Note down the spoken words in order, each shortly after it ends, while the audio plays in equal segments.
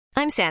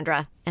I'm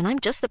Sandra, and I'm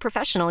just the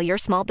professional your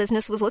small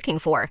business was looking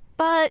for.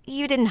 But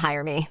you didn't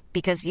hire me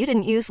because you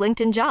didn't use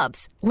LinkedIn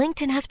Jobs.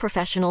 LinkedIn has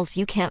professionals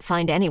you can't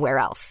find anywhere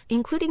else,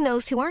 including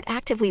those who aren't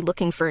actively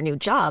looking for a new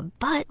job,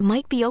 but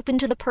might be open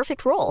to the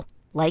perfect role,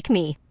 like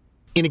me.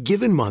 In a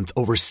given month,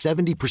 over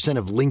 70%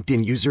 of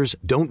LinkedIn users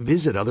don't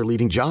visit other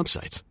leading job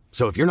sites.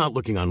 So if you're not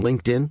looking on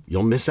LinkedIn,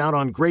 you'll miss out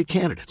on great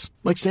candidates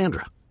like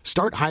Sandra.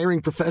 Start hiring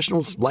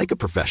professionals like a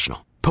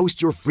professional.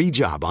 Post your free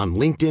job on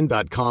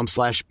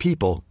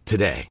linkedin.com/people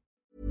today.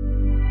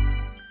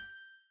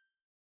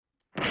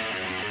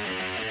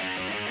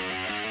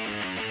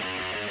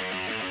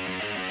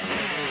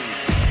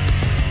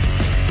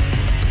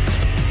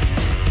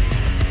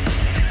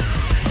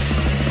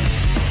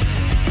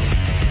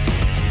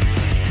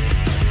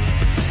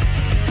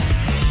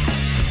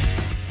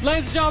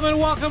 Ladies and gentlemen,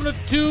 welcome to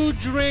Two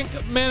Drink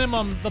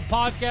Minimum, the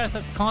podcast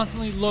that's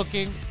constantly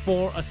looking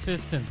for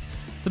assistance.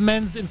 The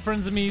men's in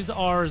front of me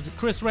are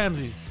Chris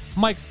Ramsey's,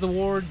 Mike's the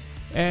Wards,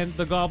 and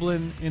the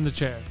Goblin in the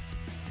chair.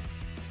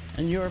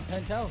 And you're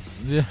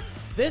Penthouse. Yeah.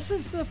 This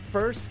is the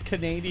first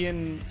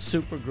Canadian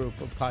supergroup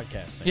of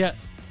podcasting. Yeah.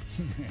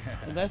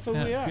 Well, that's what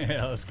we are.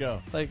 Yeah, let's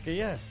go. It's like,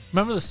 yeah.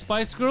 Remember the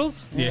Spice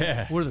Girls?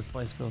 Yeah. We're the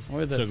Spice Girls.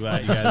 We're the So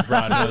glad you guys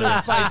brought another.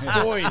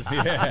 Spice Boys.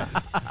 Yeah.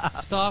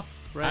 Stop.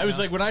 Right I was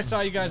now. like, when I saw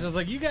you guys, I was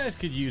like, you guys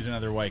could use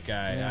another white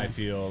guy. Yeah. I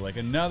feel like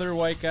another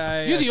white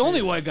guy. You're the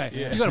only white guy.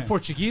 Yeah. You got a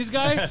Portuguese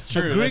guy, That's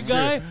true, a Greek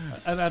that's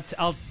guy, an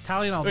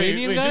Italian Wait,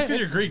 Albanian guy. just because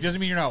you're Greek doesn't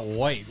mean you're not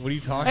white. What are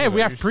you talking Hey, about?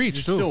 we have You're- Preach,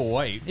 you're too. still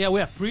white. Yeah,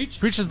 we have Preach.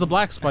 Preach is the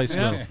Black Spice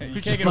Girl. Yeah. You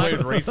Preach can't is get away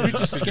with black. racism. Preach is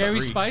because you're scary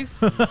Greek. spice.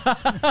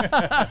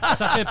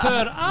 Ça fait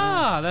peur.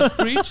 Ah, that's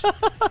Preach.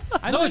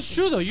 No, it's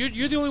true though.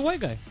 You're the only white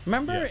guy.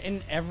 Remember Yeah.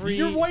 in every...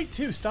 You're white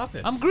too. Stop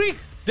this. I'm Greek.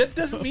 That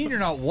doesn't mean you're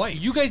not white.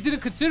 You guys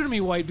didn't consider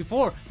me white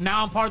before.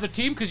 Now I'm part of the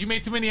team because you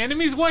made too many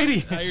enemies,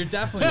 Whitey. You're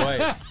definitely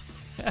white.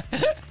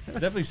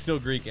 Definitely still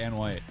Greek and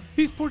white.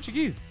 He's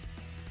Portuguese.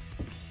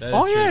 That is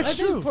Oh, true. yeah, I it's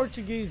think true.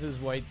 Portuguese is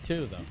white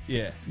too, though.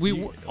 Yeah. We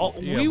You-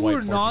 we white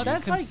were not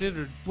Portuguese. That's considered.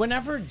 like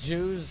whenever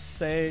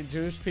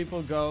Jewish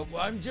people go,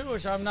 well, I'm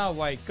Jewish, I'm not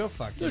white. Go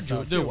fuck They're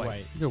yourself. They're You're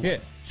white. They're Yeah.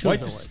 white. Sure, White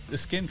they're is a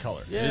skin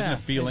color. Yeah, It isn't a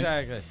feeling.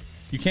 Exactly.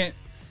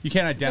 You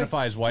can't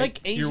identify as white. Like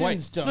you're white.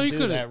 Asians don't No, you do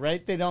couldn't. that,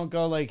 right? They don't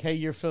go like, "Hey,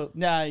 you're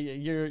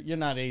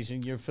not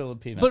Asian, you're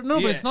Filipino." But no,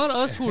 but Yeah. it's not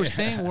us who are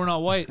saying we're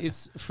not white.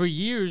 It's for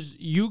years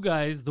you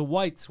guys, the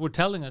whites, were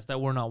telling us that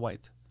we're not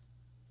white.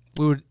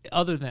 We were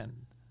other than.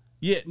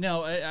 Yeah,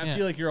 no, I Yeah.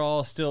 feel like you're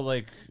all still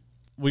like,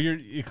 well,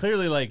 you're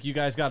clearly like you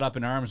guys got up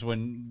in arms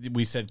when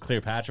we said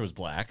Cleopatra was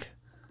black.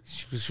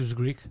 She was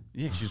Greek.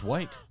 Yeah, 'cause she's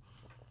white.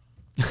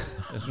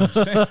 That's what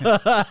I'm saying.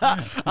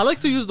 I like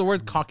to use the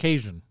word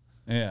Caucasian.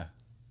 Yeah.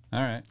 All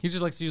right. He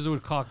just likes to use the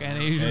word cock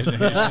and Asian.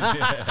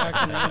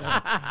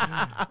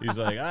 He's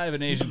like, I have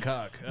an Asian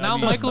cock. I Now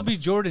mean- Michael B.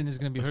 Jordan is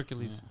going to be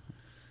Hercules.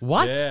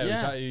 What? Yeah,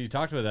 Yeah. you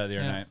talked about that the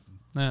other Yeah. night.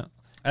 Yeah.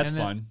 That's And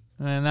then- fun.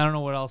 And I don't know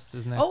what else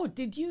is next. Oh,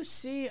 did you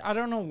see? I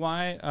don't know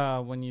why.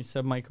 When you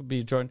said Michael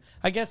B. Jordan,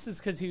 I guess it's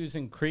because he was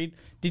in Creed.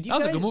 Did you? That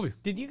was a guys, good movie.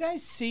 Did you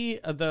guys see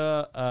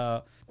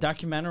the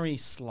documentary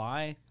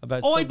Sly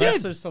about Oh, I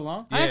did. Sylvester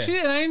Stallone? I actually,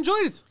 and I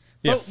enjoyed it.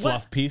 Yeah, But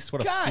fluff piece.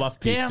 What a God fluff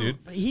piece, damn, dude.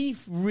 he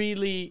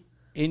really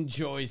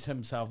enjoys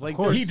himself. Like,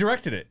 He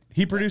directed it.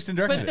 He produced and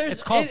directed But it. there's,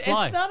 It's called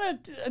Sly. It's not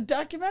a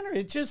documentary.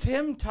 It's just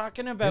him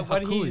talking about how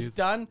what cool he he's is.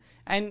 done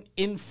and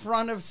in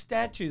front of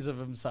statues of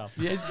himself.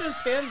 It's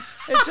just him.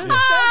 It's just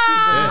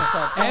statues of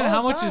himself. the And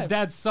how whole much his time.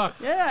 dad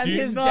sucked. Yeah, and Do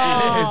you- his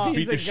dad is a beat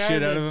piece the of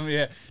shit out of garbage. him.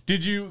 Yeah.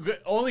 Did you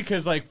only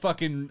because like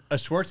fucking a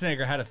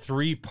Schwarzenegger had a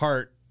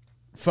 3-part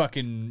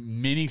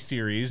fucking mini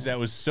series that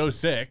was so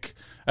sick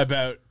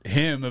about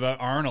him, about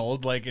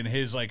Arnold, like in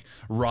his like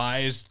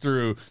rise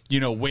through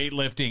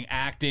weightlifting,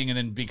 acting, and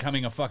then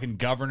becoming a fucking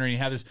governor. And he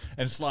had this,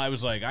 and Sly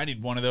was like, I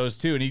need one of those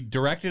too, and he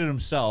directed it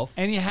himself.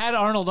 And he had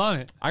Arnold on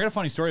it. I got a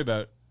funny story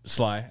about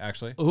Sly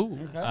actually. Ooh.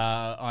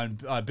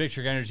 On Big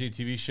Trick Energy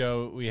TV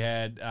show, we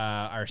had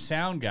our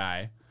sound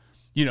guy,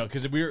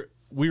 because we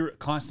were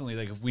constantly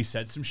like, if we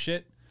said some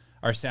shit,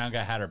 our sound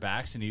guy had our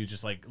backs, and he would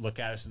just like look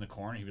at us in the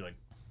corner. He'd be like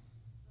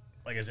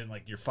as in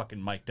like, you're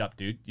fucking mic'd up,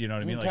 dude. You know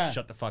what I mean? Okay. Like,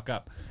 shut the fuck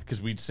up, because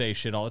we'd say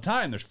shit all the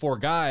time. There's 4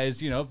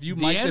 guys, if you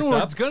The mic this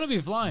N-word's up. going to be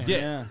flying.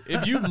 Yeah.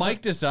 If you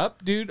mic'd this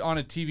up, dude, on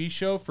a TV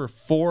show for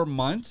 4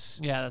 months.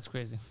 Yeah, that's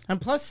crazy.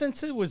 And plus,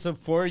 since it was a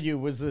For You,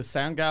 was the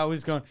sound guy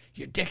always going,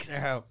 your dicks are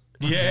out.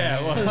 Yeah,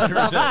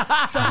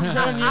 100%. Something's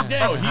on your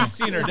dicks. Oh, he's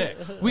seen her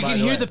dicks. We by can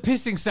the hear way. the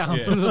pissing sound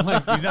Yeah. through the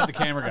mic. He's not the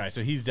camera guy,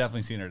 so he's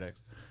definitely seen her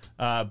dicks.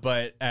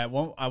 But at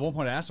one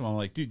point, I asked him, I'm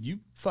like, dude, you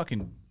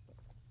fucking.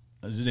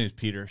 His name is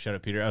Peter. Shout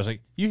out, Peter. I was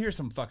like, you hear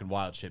some fucking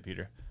wild shit,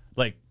 Peter.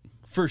 Like,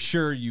 for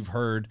sure, you've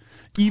heard,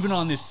 even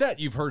on this set,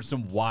 you've heard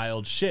some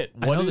wild shit.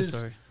 I know the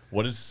story.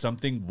 What is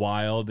something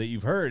wild that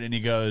you've heard? And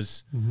he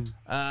goes,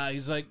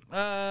 he's like,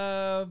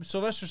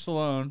 Sylvester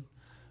Stallone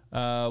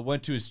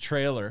went to his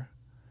trailer.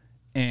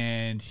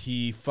 And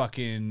he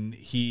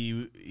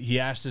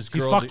asked this He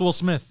girl. fucked Will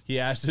Smith. He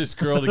asked this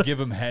girl to give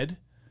him head,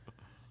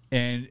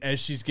 and as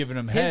she's giving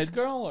him His head,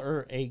 girl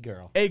or a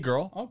girl? a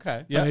girl,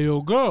 Okay. yeah, Hey, yo,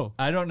 girl.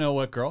 I don't know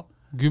what girl,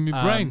 Give me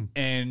brain.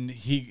 And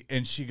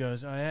she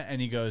goes, oh yeah,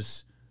 and he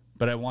goes,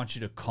 but I want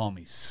you to call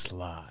me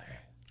Sly.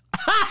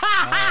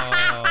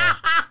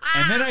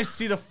 And then I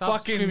see the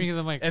screaming in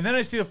the mic. and then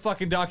I see the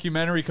fucking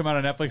documentary come out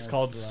on Netflix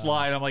called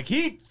Sly, and I'm like,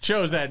 he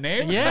chose that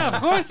name. Yeah,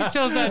 of course he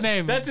chose that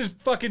name. That's his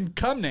fucking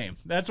cum name.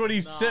 That's what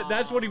he said.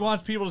 That's what he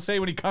wants people to say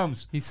when he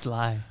comes. He's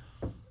Sly.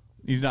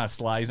 He's not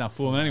Sly. He's not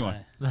fooling anyone.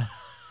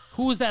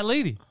 Who was that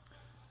lady?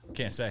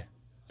 Can't say.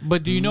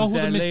 But do you know Who's who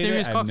the that lady?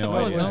 mysterious I have cocksucker no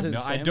was? idea. Was it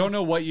No, I famous? don't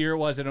know what year it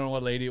was. I don't know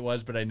what lady it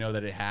was, but I know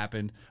that it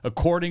happened.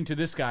 According to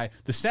this guy,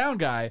 the sound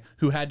guy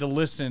who had to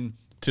listen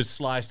to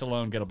Sly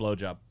Stallone get a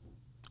blowjob.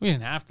 We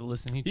didn't have to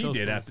listen. He He chose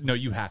did to have to. listen. No,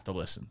 you have to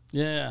listen.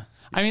 Yeah.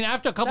 I mean,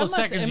 after a couple of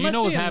seconds, you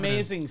know what's happening.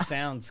 Amazing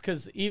sounds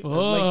because Ugh.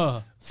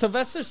 like,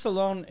 Sylvester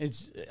Stallone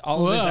is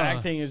all of his Ugh.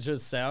 acting is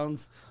just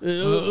sounds.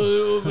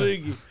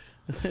 Mickey.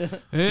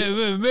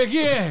 Hey, Mickey!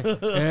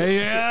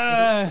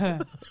 Yeah.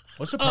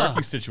 What's the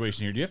parking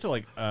situation here? Do you have to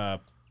like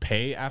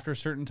pay after a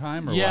certain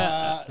time or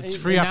Yeah, It's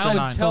free after now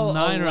 9. It's till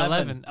 9 or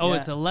 11. Oh, Yeah.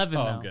 it's 11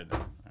 what? Oh, now. I'm good.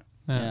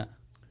 Yeah.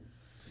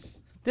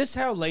 This is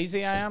how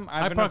lazy I am. I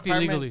have an parked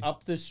apartment illegally.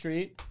 up the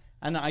street,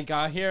 and I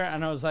got here,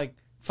 and I was like,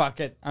 "Fuck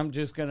it, I'm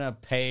just gonna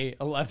pay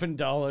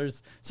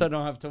 $11 so I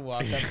don't have to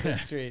walk up the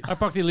street." I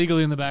parked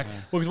illegally in the back.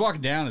 Well, because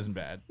walking down isn't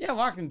bad. Yeah,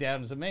 walking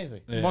down is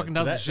amazing. Yeah, Walking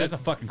down's that- the shit.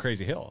 That's a fucking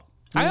crazy hill.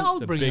 I'll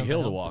It's a bring big you up hill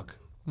the to walk.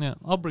 Yeah,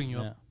 I'll bring you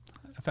up.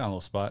 I found a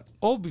little spot.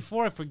 Oh,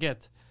 before I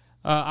forget,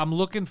 I'm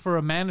looking for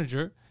a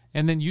manager,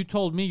 and then you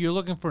told me you're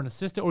looking for an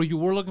assistant, or you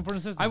were looking for an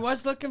assistant. I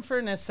was looking for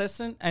an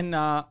assistant, and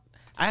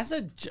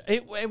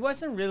it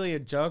wasn't really a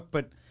joke,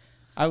 but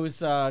I was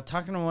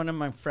talking to one of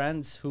my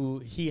friends who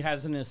he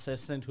has an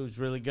assistant who's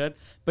really good,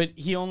 but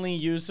he only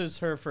uses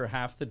her for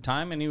half the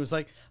time, and he was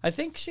like, "I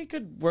think she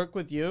could work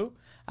with you,"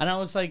 and I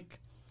was like,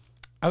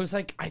 I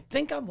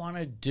think I want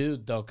a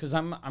dude though, because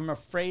I'm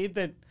afraid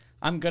that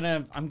I'm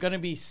gonna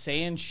be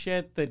saying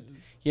shit that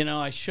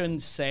I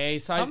shouldn't say.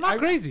 So I'm not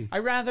crazy. I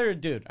rather a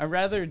dude.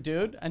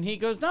 And he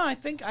goes, "No, I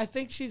think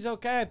she's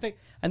okay.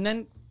 And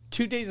then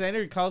 2 days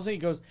later he calls me. He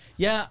goes,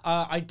 "Yeah,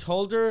 I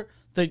told her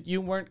that you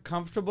weren't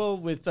comfortable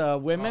with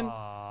women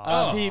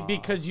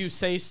because you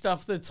say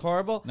stuff that's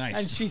horrible." Nice.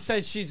 And she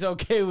says she's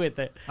okay with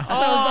it. And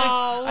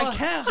I was like, I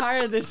can't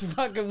hire this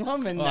fucking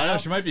woman Oh, I now. know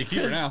she might be a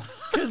keeper now.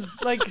 Because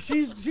like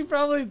she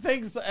probably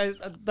thinks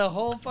the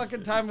whole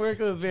fucking time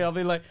working with me, I'll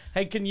be like,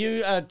 "Hey, can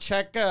you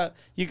check?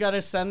 You got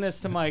to send this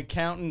to my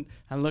accountant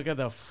and look at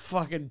the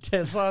fucking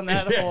tits on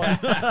that boy.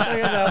 Look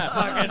at that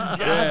fucking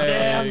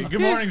goddamn." Hey,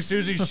 good morning,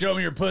 Susie. Show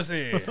me your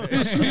pussy.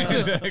 She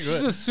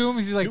just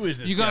assumes he's like, Who is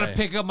this you gotta guy?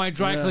 pick up my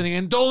dry cleaning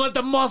and don't let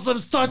the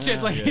Muslims touch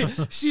it. Like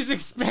she's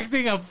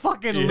expecting a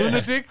fucking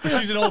lunatic.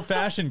 She's an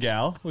old-fashioned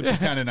gal, which is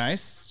kind of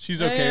nice.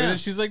 She's okay Yeah. with it.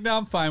 She's like, no,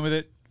 I'm fine with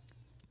it.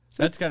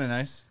 That's kind of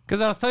nice.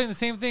 Because I was telling you the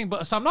same thing,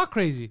 but so I'm not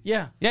crazy.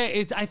 Yeah.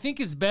 I think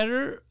it's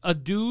better a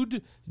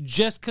dude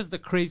just because the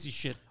crazy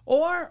shit.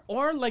 Or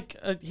like,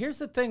 here's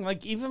the thing.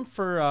 Like, even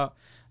for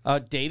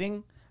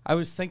dating, I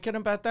was thinking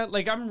about that.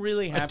 Like, I'm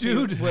really happy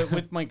dude.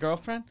 with my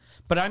girlfriend,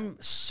 but I'm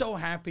so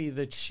happy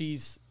that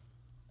she's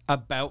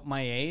about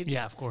my age.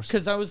 Yeah, of course.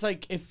 Because I was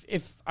like,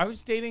 if I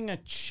was dating a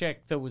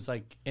chick that was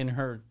like in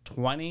her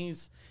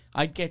 20s,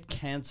 I'd get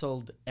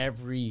canceled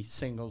every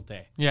single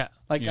day. Yeah.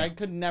 Like, Yeah. I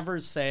could never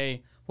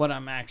say what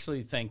I'm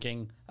actually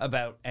thinking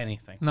about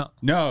anything. No.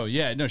 No,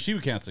 she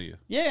would cancel you.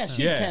 Yeah,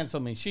 she'd Yeah. cancel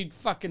me. She'd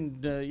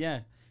fucking,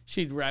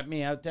 she'd rat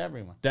me out to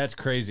everyone. That's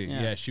crazy.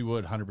 Yeah. Yeah, she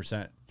would,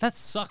 100%. That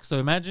sucks though.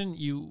 Imagine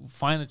you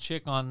find a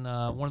chick on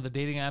one of the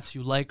dating apps,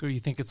 you like her, you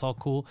think it's all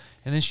cool,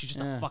 and then she's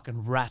just a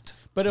fucking rat.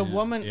 But a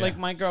woman, yeah. like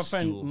my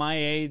girlfriend, Stool. my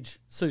age,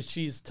 so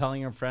she's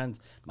telling her friends,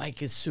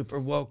 Mike is super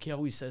woke. He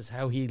always says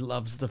how he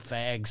loves the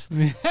fags.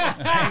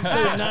 Fags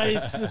are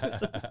nice.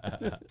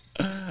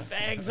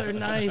 Fags are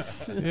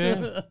nice.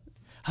 Yeah.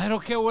 I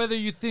don't care whether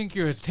you think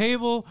you're a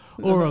table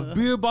or a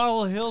beer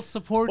bottle, he'll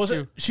support Well,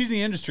 you. she's in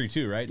the industry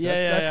too, right? So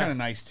Yeah, that's yeah. kind of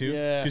nice too.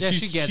 Yeah. 'Cause Yeah, she's,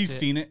 she gets she's it.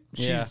 seen it.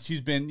 Yeah.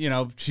 She's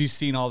been, she's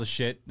seen all the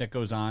shit that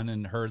goes on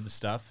and heard the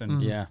stuff,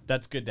 and Yeah.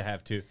 that's good to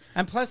have too.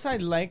 And plus, I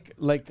like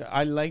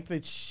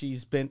that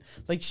she's been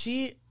like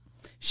she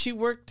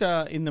worked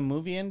in the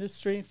movie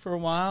industry for a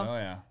while. Oh,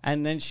 yeah.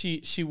 And then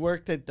she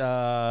worked at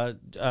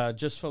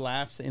Just for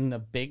Laughs in the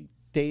big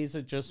days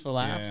of Just for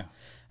Laughs. Yeah.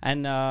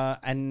 And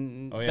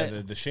Oh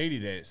yeah, the shady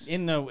days.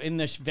 in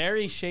the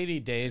very shady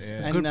days. Yeah.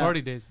 And, Good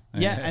party days.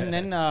 Yeah, and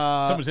then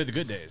Someone said the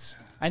good days.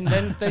 and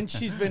then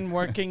she's been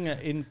working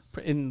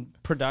in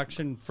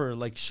production for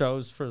like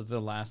shows for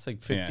the last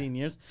like 15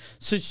 years.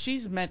 So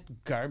she's met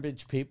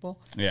garbage people.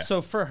 Yeah.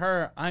 So for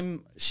her,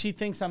 she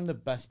thinks I'm the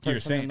best You're a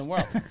person in saint. the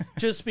world,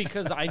 just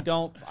because I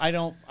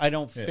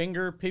don't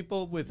finger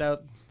people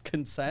without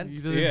consent. He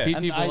doesn't Yeah. beat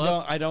And people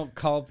up. I don't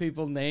call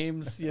people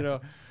names.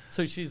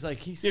 So she's like,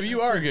 he's. Yeah, but you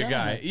such are a good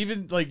gentleman. guy.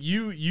 Even like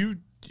you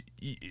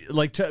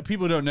like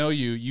people who don't know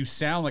you. You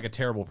sound like a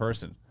terrible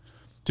person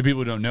to people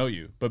who don't know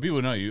you, but people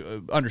who know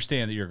you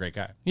understand that you're a great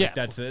guy. Yeah.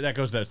 Like, that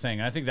goes without saying.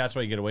 And I think that's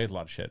why you get away with a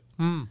lot of shit.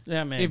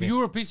 Yeah, maybe. If you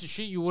were a piece of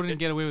shit, you wouldn't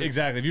get away with it.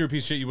 Exactly. If you were a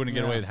piece of shit, you wouldn't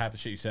get away with half the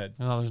shit you said.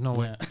 No, there's no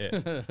way.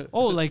 Yeah.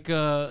 Oh, like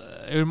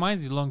it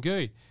reminds me,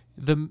 Longueuil.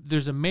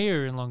 There's a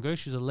mayor in Longueuil.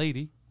 She's a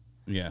lady,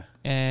 Yeah.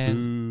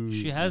 and Ooh,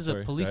 she has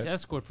sorry, a police go ahead.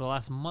 escort for the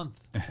last month.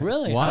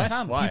 Really? Why? How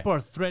come? Why? People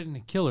are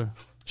threatening to kill her.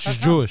 She's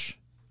Jewish.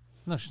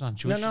 No, she's not No,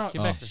 Jewish. no,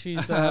 She's Quebecer.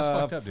 she's That's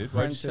fucked up, dude. Why'd you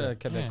French say that?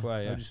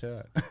 Quebecois. Yeah. How'd you say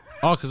that?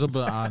 Oh, because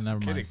never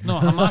mind. No,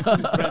 Hamas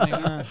is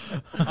threatening her.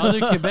 Other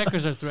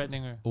Quebecers are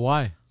threatening her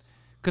Why?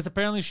 because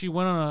apparently she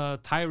went on a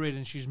tirade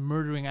and she's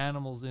murdering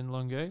animals in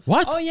Longueuil.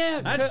 What? Oh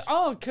yeah, That's-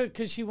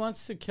 because she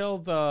wants to kill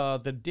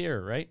the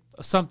deer, right?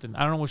 Something.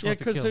 I don't know which Yeah, one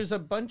to because kill. there's a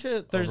bunch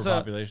of there's a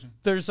Overpopulation.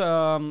 there's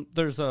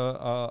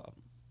a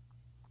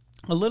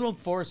little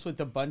forest with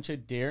a bunch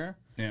of deer,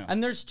 Yeah.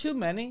 and there's too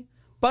many,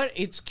 but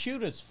it's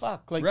cute as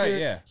fuck. Like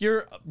Right,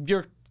 you're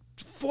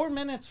 4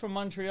 minutes from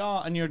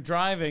Montreal and you're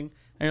driving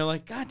and you're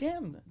like, God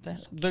damn,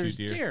 there's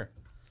deer. deer.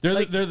 They're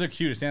Like- they're the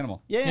cutest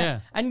animal. Yeah, Yeah.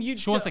 and you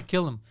She wants to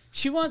kill him.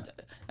 She wants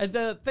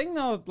the thing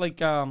though, like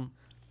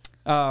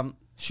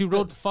She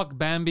wrote "fuck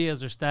Bambi"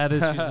 as her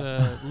status. She's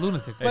a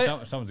lunatic. Hey,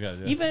 But someone's got to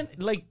do it. even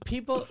like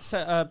people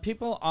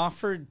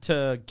offered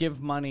to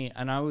give money,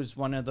 and I was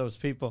one of those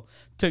people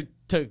to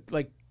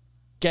like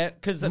get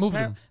because Move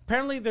them.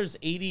 apparently there's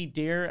 80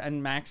 deer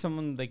and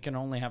maximum they can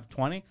only have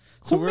 20.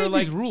 So Who we're made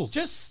like, these rules?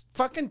 just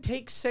fucking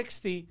take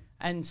 60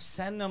 and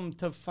send them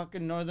to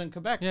fucking northern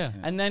Quebec. Yeah.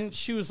 And then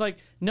she was like,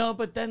 no,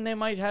 but then they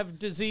might have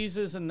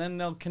diseases and then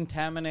they'll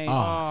contaminate.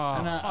 Oh.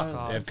 And I fuck was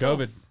off. They have like,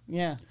 COVID.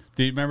 yeah.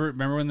 Do you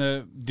remember when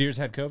the deers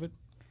had COVID?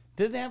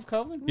 Did they have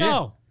COVID?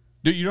 No.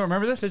 Dude, you don't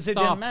remember this? Because they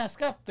Stop. didn't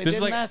mask up. They This didn't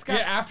is like mask up.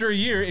 yeah, after a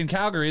year in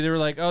Calgary, they were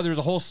like, "Oh, there's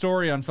a whole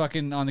story on the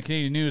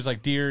Canadian news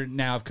like deer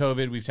now have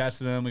COVID. We've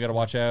tested them. We got to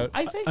watch out."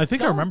 I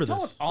think I remember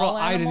don't this. all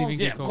Bro, I didn't animals-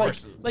 even get Yeah, COVID.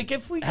 like- Like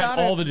if we Have got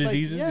all it, the like,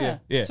 diseases?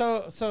 Yeah.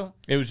 So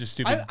It was just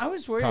stupid. I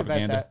was worried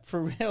propaganda. about that for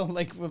real.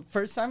 Like the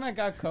first time I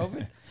got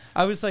COVID,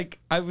 I was like,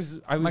 I was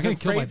gonna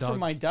kill my afraid for dog?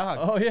 my dog.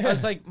 Oh, yeah. I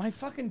was like, my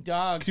fucking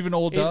dog. 'Cause you have an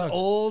old is dog.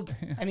 old,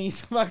 and he's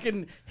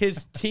fucking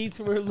his teeth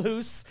were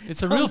loose.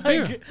 It's a real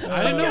fear.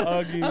 I don't know.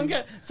 Ugly. I'm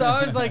good. So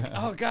I was like,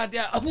 oh god,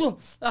 yeah.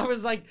 I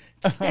was like,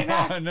 stay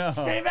back, No.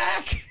 stay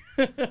back.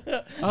 I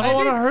don't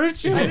want to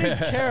hurt you. I didn't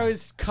care. I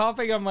was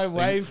coughing on my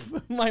wife,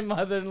 my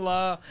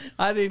mother-in-law.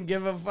 I didn't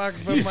give a fuck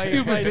for my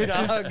stupid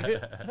dog.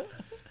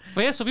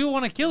 But yeah, so people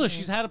want to kill her.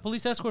 She's had a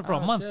police escort for a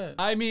month. Shit.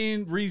 I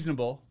mean,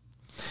 reasonable.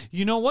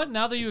 You know what?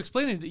 Now that you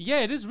explain it,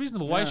 yeah, it is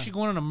reasonable. Why is Yeah. she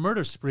going on a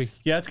murder spree?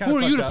 Yeah, it's kind of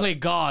Who are you to up. play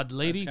God, That's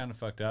lady? kind of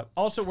fucked up.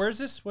 Also, where's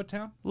this? What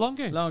town?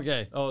 Longueuil. Long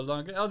gay. Oh,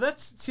 Longueuil. Oh,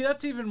 that's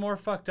even more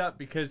fucked up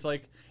because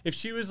like if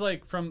she was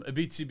like from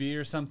Abitibi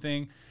or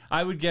something,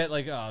 I would get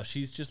like, oh,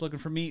 she's just looking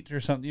for meat or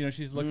something. You know,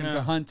 she's looking Yeah.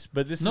 to hunt.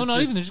 But this No, is not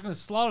just, even. They're just going to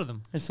slaughter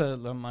them. It's a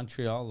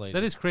Montreal lady.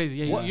 That is crazy.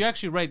 Yeah, What? you're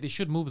actually right. They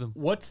should move them.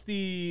 What's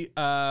the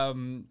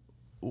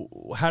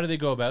how do they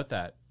go about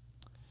that?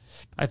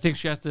 I think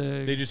she has to.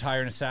 They just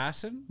hire an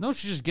assassin. No,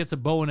 she just gets a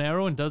bow and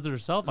arrow and does it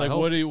herself. I Like hope.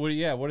 what do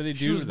they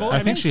She do was to born-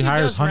 that? I think she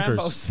hires does Rambo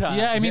hunters. style.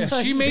 Yeah, I mean,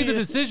 Yeah. she made the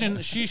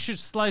decision. She should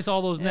slice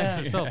all those necks Yeah.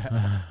 herself.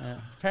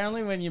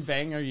 Apparently, when you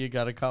bang her, you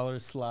gotta call her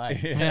Sly.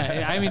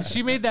 Yeah, I mean,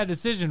 she made that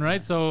decision,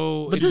 right?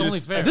 So But it's this- only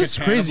fair. this-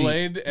 Katana crazy.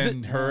 Blade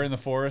and her in the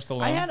forest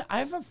alone. I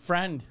have a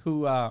friend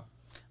who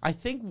I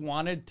think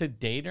wanted to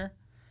date her,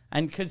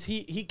 and because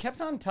he kept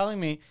on telling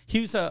me he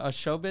was a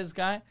showbiz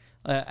guy,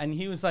 and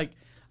he was like.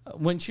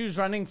 When she was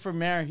running for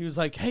mayor, he was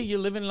like, "Hey, you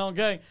live in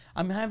Longueuil.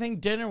 I'm having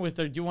dinner with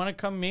her. Do you want to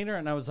come meet her?"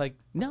 And I was like,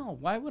 "No.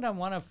 Why would I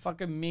want to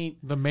fucking meet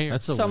the mayor.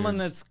 That's so someone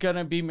weird. that's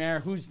gonna be mayor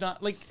who's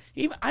not like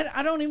even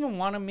I don't even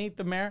want to meet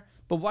the mayor,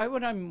 but why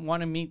would I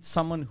want to meet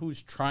someone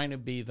who's trying to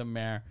be the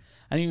mayor?"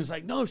 And he was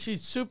like, "No,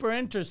 she's super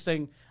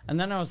interesting." And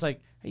then I was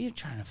like, "Are you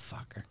trying to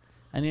fuck her?"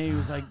 And he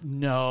was like,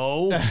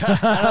 "No." And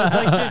I was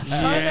like, "You're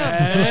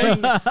trying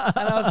to bring,"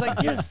 and I was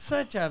like, "You're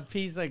such a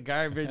piece of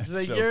garbage."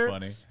 Like, so you're,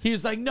 funny. He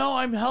was like, "No,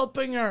 I'm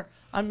helping her.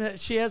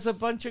 She has a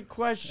bunch of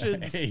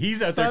questions." Hey,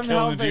 he's out So there I'm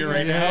killing the helping deer her.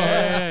 right Yeah, now.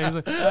 yeah, yeah. He's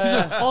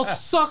like, I'll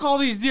suck all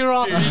these deer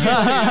off.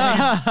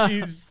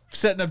 He's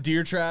setting up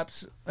deer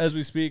traps as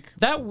we speak.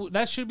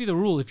 That should be the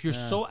rule. If you're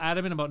so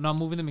adamant about not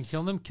moving them and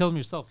killing them, kill them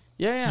yourself.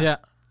 Yeah. Yeah.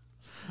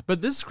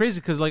 But this is crazy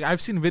because like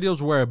I've seen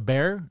videos where a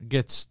bear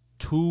gets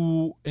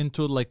too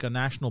into like a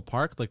national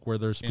park, like where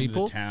there's Into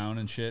people. the town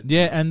and shit.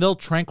 Yeah, and they'll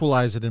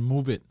tranquilize it and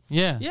move it.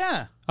 Yeah.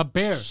 Yeah. A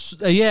bear.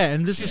 Yeah,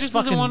 and this She is just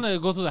fucking. doesn't want to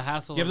go through the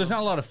hassle. Yeah, of but there's not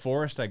a lot of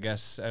forest, I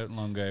guess, out in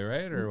Longueuil,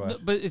 right? Or No,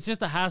 what? but it's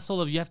just a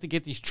hassle of you have to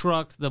get these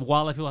trucks, the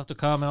wildlife people have to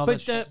come and all that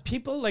But shit.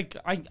 people like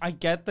I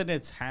get that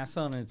it's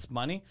hassle and it's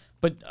money,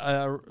 but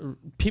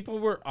people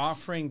were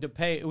offering to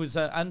pay. It was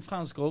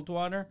Anne-France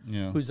Goldwater,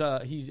 Yeah. who's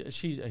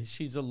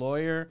she's a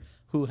lawyer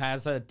who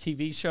has a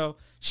TV show.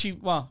 She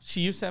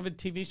used to have a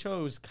TV show.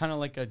 It was kind of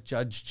like a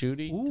Judge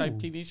Judy type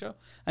TV show,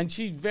 and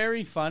she's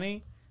very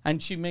funny,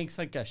 and she makes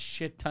like a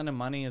shit ton of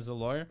money as a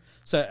lawyer.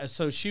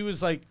 So she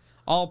was like,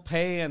 "I'll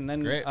pay," and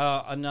then Great.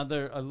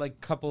 another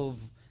like couple of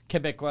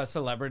Quebecois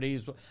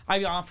celebrities.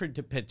 I offered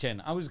to pitch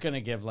in. I was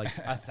gonna give like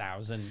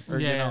 1,000, or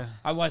you Yeah. know,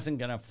 I wasn't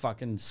gonna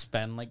fucking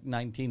spend like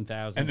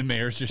 19,000. And the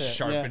mayor's just Yeah.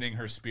 sharpening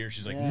her spear.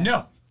 She's like, Yeah.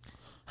 no,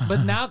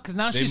 But now, because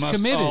now they she's must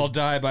committed. all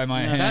die by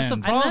my hand. That's the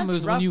And problem that's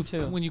is rough, when you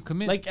too. when you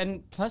commit. Like,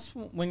 and plus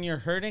when you're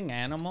hurting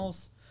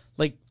animals,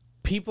 like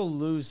people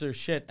lose their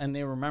shit and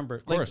they remember.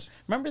 Of course.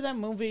 Remember that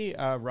movie,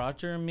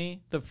 Roger and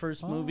Me, the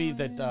first movie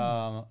that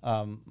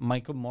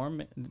Michael Moore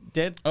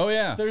did? Oh,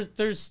 yeah.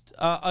 There's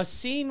a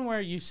scene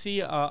where you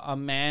see a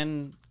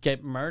man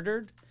get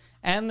murdered,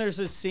 and there's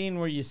a scene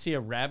where you see a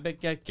rabbit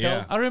get killed.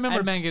 Yeah. I remember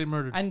And- a man getting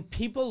murdered. And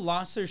people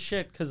lost their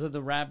shit because of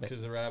the rabbit.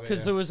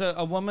 Because there was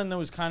a woman that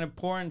was kind of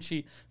poor and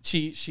she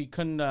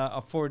couldn't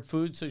afford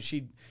food, so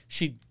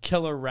she'd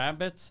kill her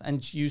rabbits.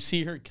 And you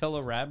see her kill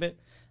a rabbit,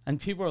 and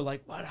people are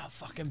like, "What a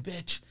fucking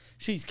bitch!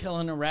 She's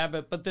killing a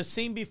rabbit." But the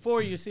scene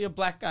before, you see a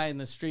black guy in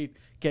the street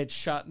get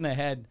shot in the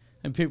head,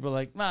 and people are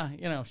like,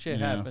 shit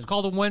happens. It's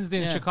called a Wednesday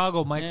in Yeah.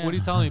 Chicago, Mike. Yeah. What are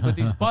you telling me? But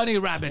these bunny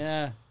rabbits,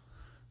 Yeah.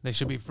 they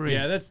should be free.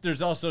 Yeah,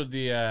 there's also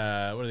the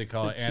what do they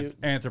call The it? cute-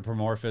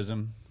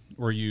 Anthropomorphism,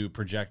 where you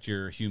project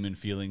your human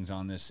feelings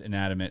on this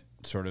inanimate,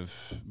 sort of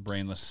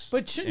brainless.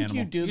 But shouldn't animal.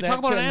 you do You that talk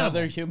about to an another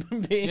animal.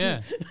 human being?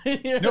 Yeah.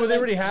 You're No, they like-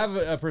 already have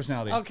a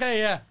personality. Okay,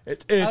 yeah.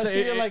 It's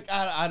You're like,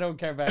 I don't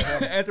care about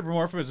that.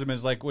 Anthropomorphism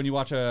is like when you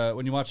watch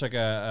like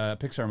a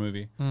Pixar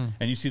movie and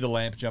you see the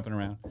lamp jumping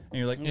around and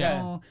you're like,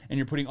 Yeah. "Oh," and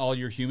you're putting all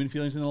your human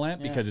feelings in the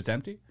lamp Yeah. because it's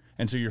empty.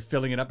 And so you're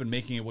filling it up and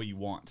making it what you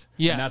want.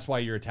 Yeah. And that's why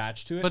you're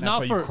attached to it. But and that's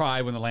not why for- you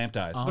cry when the lamp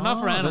dies. But not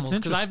for Oh, animals,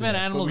 that's because I've met interesting. But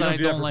animals we that don't I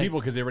do that don't for like. people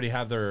because they already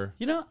have their.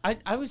 You know,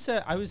 I was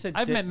at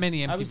I've met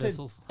many empty I was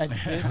vessels. at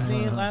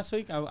Disney last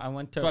week. I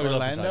went to That's why we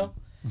love Orlando,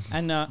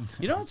 and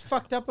you know what's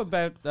fucked up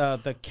about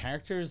the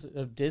characters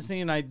of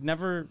Disney, and I'd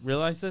never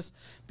realized this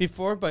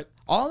before, but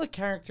all the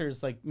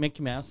characters like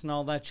Mickey Mouse and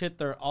all that shit,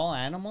 they're all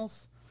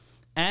animals,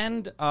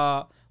 and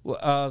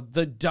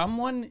the dumb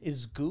one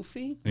is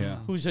Goofy, Yeah.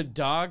 who's a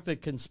dog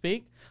that can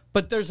speak,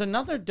 but there's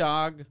another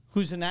dog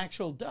who's an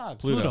actual dog,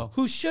 Pluto.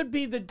 who should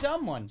be the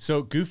dumb one.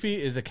 So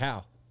Goofy is a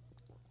cow.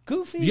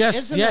 Goofy, Yes,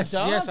 isn't yes, a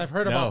dog? yes. I've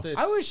heard No. about this.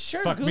 I was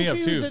sure Fuck Goofy me up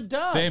too. was a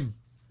dog. Same.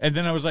 And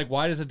then I was like,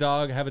 why does a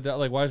dog have a dog?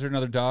 Like, why is there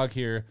another dog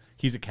here?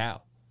 He's a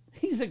cow.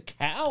 He's a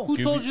cow. Who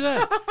told you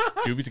that?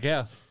 Goofy's a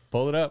cow.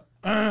 Pull it up.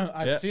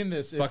 I've Yeah. seen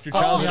this. Fuck your Oh,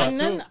 childhood up. And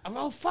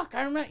then, fuck,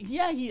 I remember.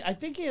 Yeah, I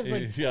think he has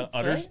like Yeah, tits,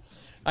 udders. right?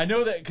 I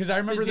know that because I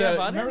remember Does he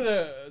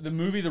have the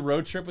movie The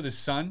Road Trip with his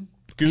son.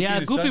 Goofy Yeah, and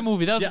his Goofy son.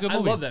 movie. That was a Yeah, good I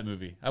movie. love that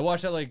movie. I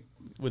watched that like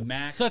with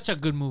Max. Such a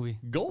good movie.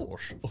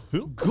 gosh.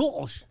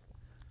 Gosh.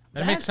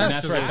 That makes And sense.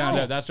 that's 'cause where I of- found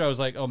out. That's where I was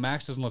like, oh,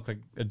 Max doesn't look like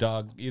a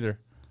dog either.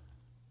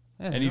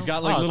 Yeah, And he's no.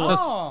 got like Oh, it little.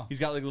 says- He's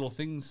got like little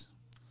things.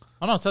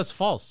 Oh no, it says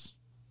false.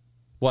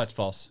 What's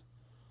false?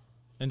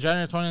 In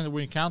January 20th,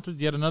 we encountered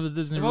yet another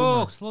Disney Oh,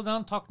 rumor. slow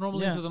down. Talk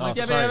normally Yeah. into the Oh, mic.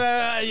 Yeah,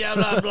 sorry. yeah,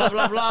 blah blah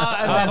blah blah.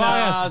 And I'm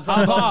then, a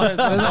some bullshit.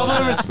 podcast.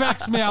 Nobody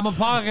respects me. I'm a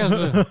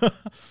podcaster.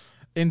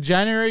 In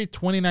January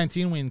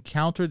 2019, we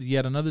encountered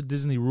yet another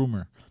Disney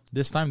rumor.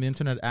 This time, the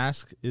internet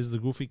asked, is the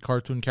Goofy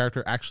cartoon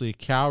character actually a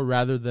cow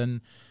rather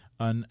than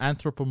an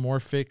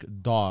anthropomorphic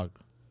dog?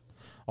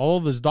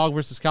 Although this dog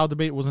versus cow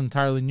debate was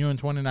entirely new in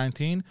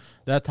 2019,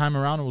 that time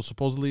around it was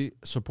supposedly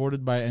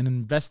supported by an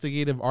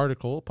investigative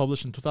article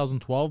published in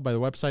 2012 by the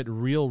website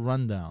Real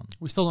Rundown.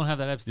 We still don't have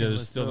that Epstein Yeah, there's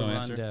list. still no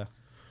Rwanda.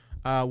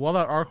 answer. While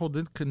that article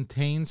did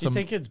contain Do you some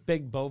think it's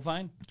Big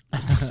Bovine?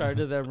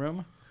 Started that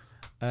rumor.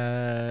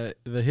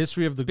 the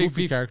history of the Big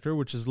Goofy beef. character,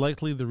 which is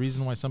likely the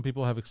reason why some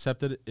people have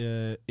accepted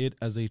it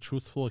as a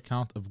truthful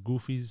account of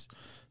Goofy's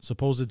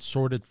supposed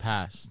sordid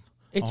past.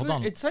 It's Hold weird.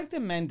 on. It's like the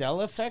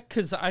Mandela effect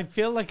because I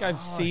feel like I've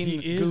seen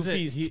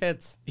Goofy's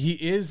tits. He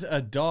is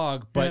a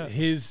dog, but Yeah.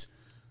 his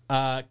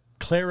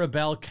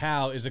Clarabelle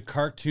cow is a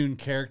cartoon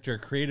character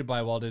created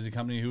by Walt Disney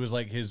Company who was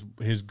like his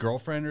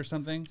girlfriend or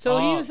something. So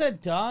he was a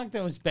dog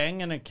that was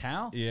banging a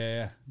cow.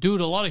 Yeah. Dude,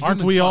 a lot of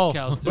Aren't humans we fuck all?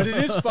 cows, too. But it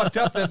is fucked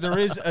up that there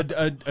is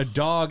a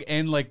dog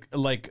and like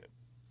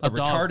a dog.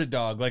 retarded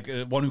dog, like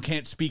one who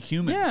can't speak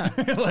human. Yeah,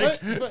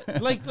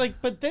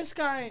 like but this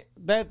guy,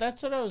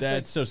 that's what I was.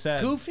 That's so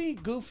sad.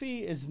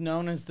 Goofy is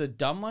known as the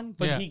dumb one,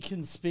 but Yeah. he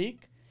can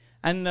speak,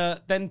 and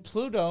then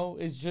Pluto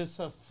is just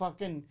a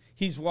fucking.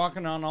 He's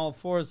walking on all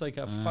fours like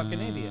a fucking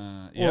idiot.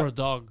 Or a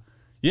dog.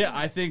 Yeah,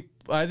 I think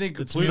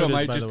It's Pluto muted,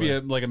 might by just the be way.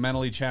 like a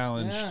mentally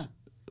challenged. Yeah.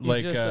 He's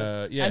Like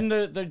just yeah. and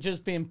they're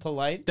just being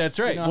polite. That's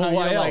right. You know Well, how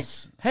why you're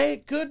else? Like,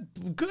 hey, good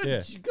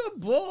Yeah.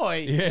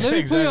 boy. Yeah, Let me put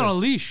exactly. you on a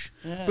leash.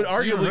 But So you don't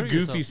arguably, hurt Goofy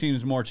yourself.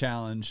 seems more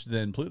challenged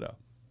than Pluto.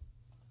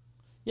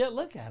 Yeah,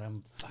 look at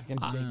him, fucking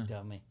big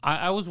dummy.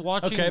 I was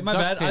watching. Okay, my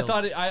bad. I DuckTales.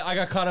 thought I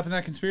got caught up in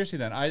that conspiracy.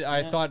 Then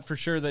I thought for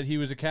sure that he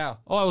was a cow.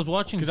 Oh, I was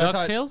watching 'Cause I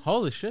thought- DuckTales.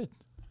 Holy shit.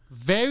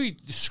 Very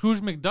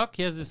Scrooge McDuck.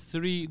 He has his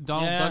 3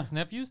 Donald Yeah. Duck's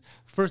nephews.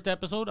 First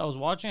episode, I was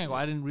watching. I go,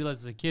 I didn't realize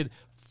as a kid.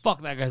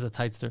 Fuck, that guy's a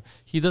tightster.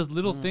 He does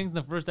little things in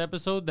the first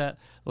episode that,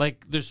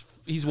 like,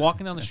 he's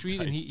walking down the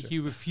street and he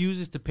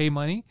refuses to pay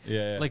money.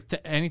 Yeah. Like,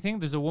 to anything.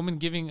 There's a woman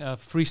giving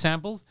free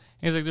samples.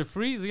 And he's like, they're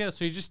free? He's like, yeah.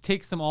 So he just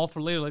takes them all for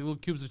later, like little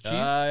cubes of cheese.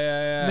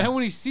 Yeah. And then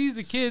when he sees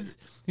the kids,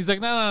 he's like,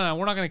 no,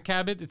 we're not going to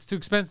cab it. It's too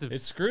expensive.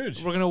 It's Scrooge.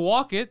 We're going to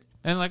walk it.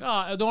 And like,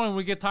 don't worry, when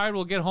we get tired,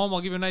 we'll get home.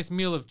 I'll give you a nice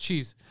meal of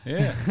cheese.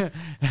 Yeah.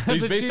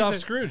 He's The based cheese off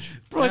is-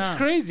 Scrooge. Bro, it's Yeah.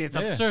 crazy. It's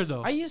Yeah. absurd,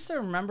 though. I used to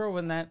remember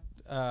when that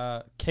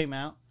came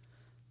out.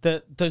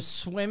 The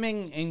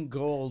swimming in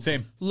gold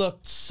Same.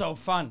 looked so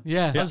fun.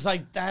 Yeah. I was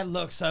like, that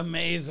looks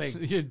amazing.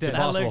 You're dead. That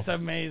Impossible. looks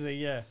amazing.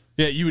 Yeah.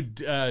 Yeah, you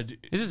would. It's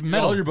just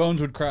metal. All your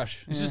bones would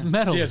crush. It's just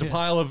metal. Yeah, it's a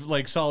pile of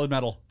like solid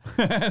metal.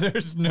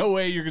 There's no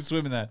way you could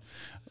swim in that.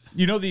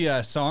 You know,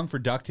 the song for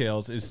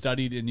DuckTales is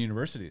studied in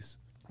universities.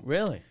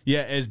 Really?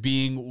 Yeah, as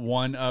being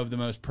one of the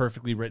most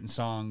perfectly written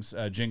songs,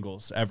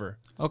 jingles ever.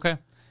 Okay.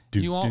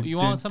 You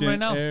want some right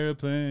now?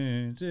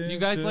 Airplanes. You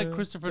guys like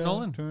Christopher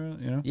Nolan?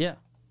 You know? Yeah.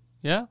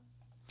 Yeah?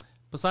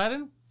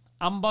 Poseidon?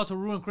 I'm about to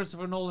ruin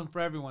Christopher Nolan for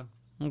everyone.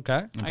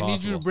 Okay. I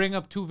need you to bring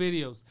up 2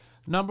 videos.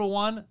 Number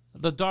 1,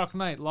 The Dark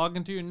Knight. Log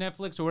into your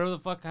Netflix or wherever the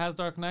fuck has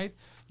Dark Knight.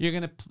 You're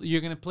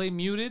gonna play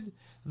Muted,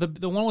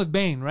 the one with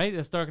Bane, right?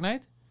 That's Dark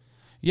Knight.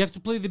 You have to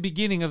play the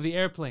beginning of the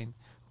airplane.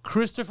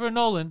 Christopher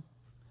Nolan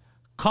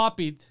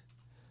copied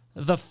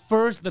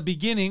the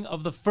beginning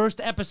of the first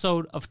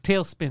episode of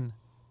Tailspin.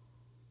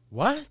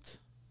 What?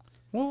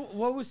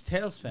 What was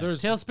Tailspin?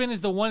 Tailspin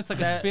is the one. It's like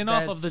a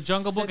spin-off of the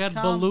Jungle Book. Had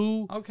sitcom?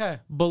 Baloo. Okay.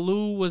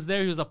 Baloo was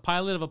there. He was a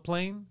pilot of a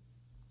plane.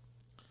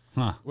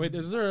 Huh. Wait,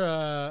 is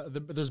there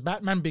there's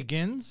Batman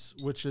Begins,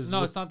 which is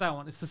No, it's not that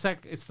one. It's the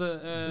It's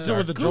the. Is it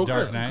with the Dark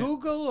Joker? Knight.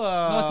 Google.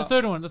 no, it's the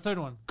third one. The third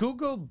one.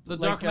 Google The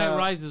like, Dark Knight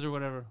Rises or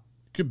whatever.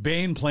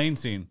 Bane plane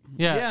scene.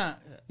 Yeah. Yeah.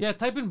 Yeah.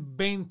 Type in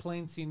Bane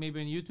plane scene maybe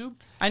on YouTube.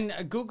 And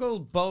Google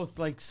both,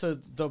 like, so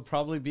there'll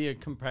probably be a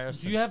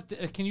comparison. Do you have?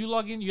 Can you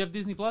log in? You have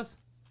Disney Plus.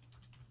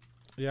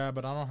 Yeah,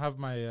 but I don't have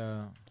my.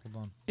 Hold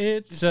on.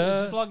 It's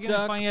Just log in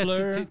and find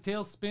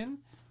Tailspin,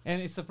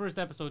 and it's the first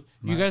episode.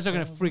 You guys are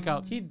gonna freak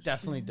out. He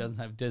definitely doesn't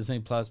have Disney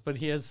Plus, but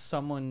he has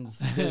someone's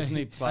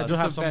Disney Plus. I do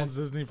have the someone's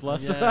best. Disney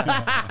Plus.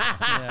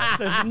 Yeah.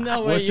 There's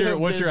no way. What's your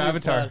Disney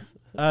avatar?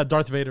 Plus.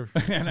 Darth Vader.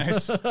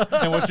 Nice.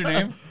 And what's your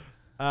name?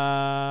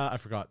 I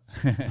forgot.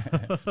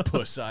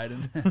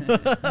 Poseidon.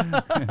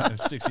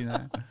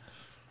 69.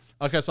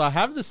 Okay, so I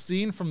have the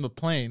scene from the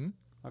plane.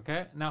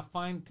 Okay. Now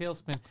find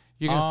Tailspin.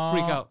 You're gonna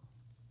freak out.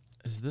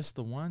 Is this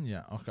the one?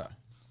 Yeah. Okay.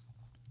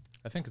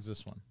 I think it's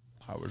this one.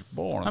 I was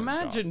born.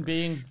 Imagine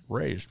being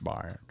raised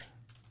by it.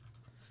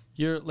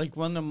 you're like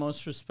one of the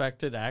most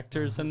respected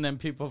actors, and then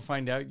people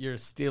find out you're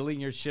stealing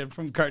your shit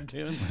from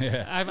cartoons.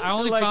 I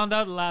only Like, found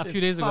out a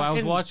few days ago. I was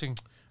fucking- watching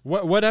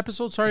What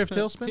episode? Sorry, of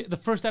Tailspin. the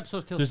first episode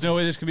of Tailspin. There's no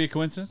way this could be a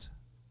coincidence.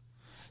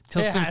 It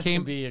Tailspin has to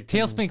came. be a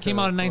Tailspin came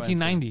out in coincidence.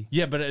 1990.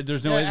 Yeah, but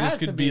there's no Yeah, way it this has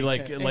to could be. be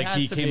like It like has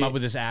he to came be. up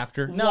with this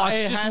after. No, Watch,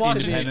 it just has watch to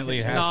it. be. Independently,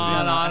 it has to No, be. no,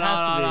 It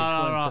has to be no, a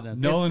no, no, no.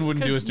 coincidence. Nolan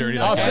wouldn't do us Because dirty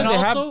no- like shit, that. they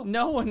have- also,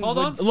 No one. Hold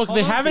would on. Look,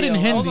 they have it in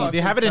steal Hindi. a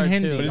They have it in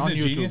cartoon. Hindi But on isn't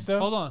it genius YouTube. though?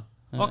 Hold on.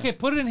 Okay,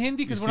 put it in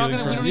Hindi because we're not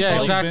stealing gonna. We from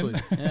don't need Yeah, to Tailspin?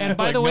 exactly. And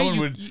by Like, the no way, one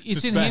would it's in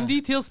suspect.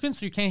 Hindi, Tailspin,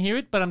 so you can't hear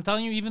it. But I'm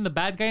telling you, even the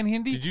bad guy in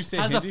Hindi Did you say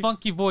has Hindi? a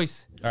funky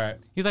voice. All right.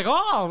 He's like,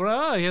 oh,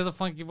 bro. He has a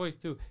funky voice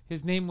too.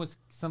 His name was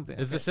something.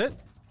 Is this it?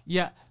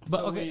 Yeah,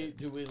 but So okay.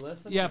 do we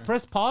listen? Yeah, or-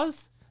 press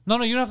pause.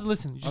 No, you don't have to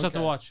listen. You just have to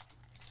Okay. watch.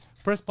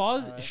 Press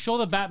pause. Show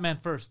the Batman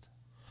first,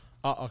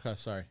 Oh, okay.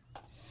 Sorry.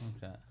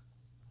 Okay.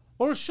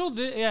 or show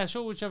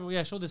show whichever.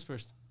 Yeah, show this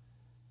first.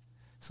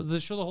 So does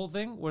it show the whole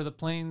thing where the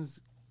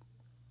planes?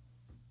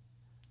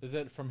 Is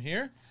it from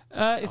here?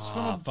 It's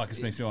from Oh, a, fuck, this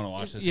makes me want to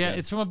watch this. yeah, again.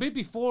 it's from a bit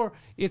before.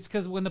 It's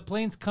because when the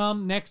planes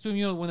come next to him,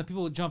 you know, when the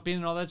people jump in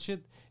and all that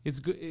shit. It's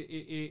good.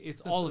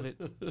 It's all of it.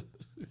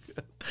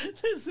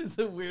 This is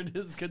the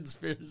weirdest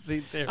conspiracy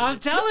theory. I'm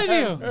telling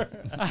you.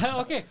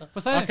 Okay,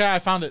 Poseidon. Okay, I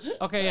found it.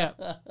 Okay, yeah.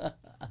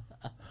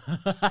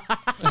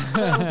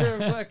 They're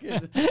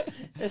fucking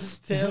it's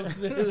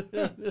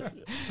Tailspin.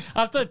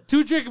 After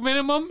 2 drink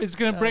minimum, it's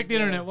gonna break the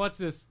internet. Watch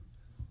this.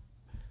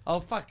 Oh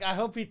fuck! I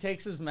hope he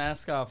takes his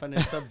mask off and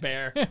it's a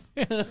bear.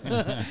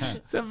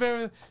 It's a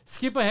very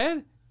skip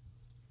ahead.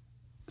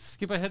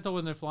 Skip ahead to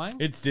when they're flying.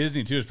 It's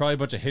Disney too. There's probably a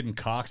bunch of hidden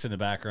cocks in the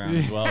background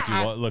as well if you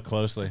look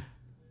closely.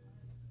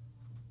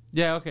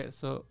 Yeah. Okay.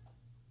 So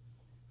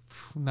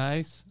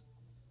nice.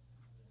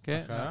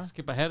 Okay. Okay. Now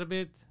skip ahead a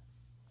bit.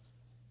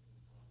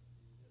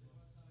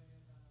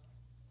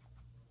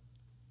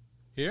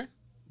 Here?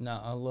 No,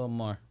 a little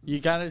more. You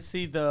gotta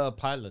see the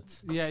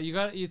pilots. Yeah. You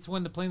got. It's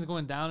when the plane's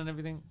going down and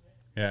everything.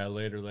 Yeah,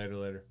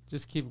 later.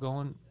 Just keep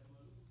going.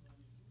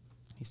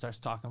 He starts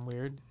talking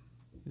weird.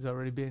 He's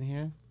already been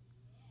here.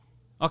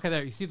 Okay,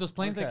 there. You see those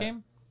planes that Okay.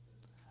 came?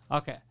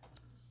 Okay.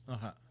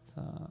 Okay.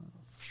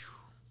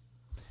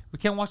 We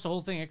can't watch the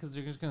whole thing because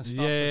they're just gonna stop.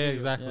 Yeah, the video.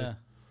 exactly. Yeah.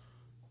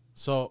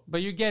 So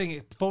But you're getting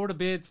it. Forward a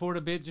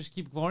bit. Just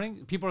keep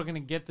going. People are gonna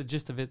get the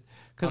gist of it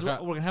because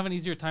Okay. we're gonna have an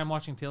easier time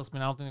watching Tailspin. I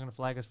don't think they're gonna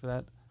flag us for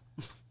that.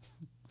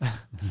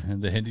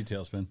 The Hindi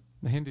tailspin.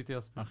 The Hindi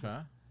Tailspin. okay.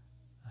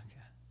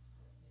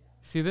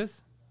 See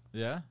this?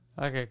 Yeah.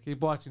 Okay,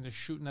 keep watching. They're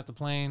shooting at the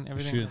plane.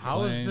 Everything. Shoot.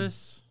 How is Plane.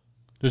 this?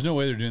 There's no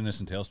way they're doing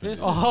this in Tailspin. This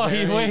dude. Oh,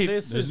 is you wait.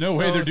 this There's is no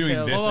way so they're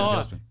doing this. Hold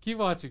on. Tailspin. Keep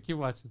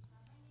watching.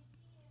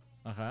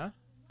 Okay.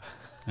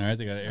 All right,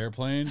 they got an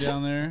airplane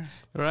down there.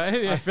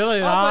 Right? Yeah. I feel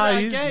like Oh, but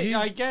I he's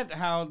get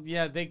how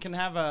they can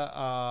have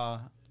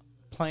a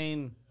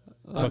plane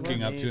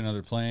Hooking up to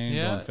another plane,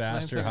 Yeah, going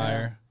faster, plane's like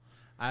higher.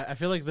 I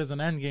feel like there's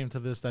an end game to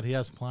this that he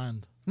has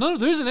planned. No,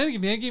 there's an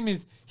endgame. The endgame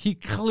is he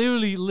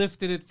clearly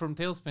lifted it from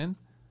Tailspin.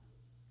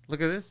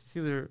 Look at this. See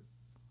there.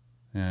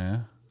 Yeah.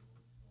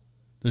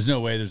 There's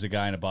no way there's a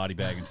guy in a body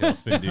bag and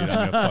tailspin, dude.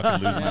 I'm gonna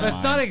fucking lose my mind.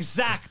 That's not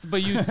exact,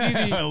 but you see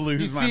I'm gonna the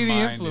lose my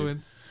mind,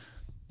 influence.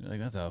 You're like,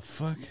 what the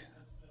fuck?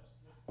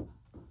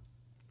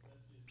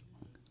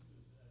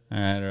 All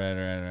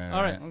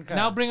right. Okay.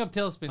 Now bring up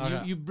tailspin.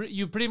 Okay.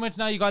 You pretty much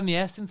now you got in the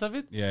essence of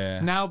it. Yeah.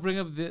 Now bring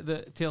up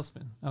the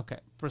tailspin. Okay,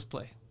 press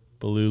play.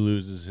 Baloo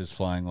loses his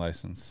flying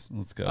license.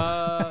 Let's go.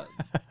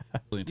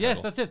 Brilliant Yes,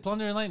 title. that's it.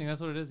 Plunder and lightning.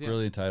 That's what it is. Yeah.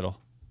 Brilliant title.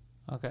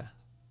 Okay.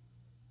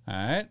 All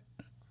right.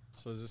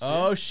 So is this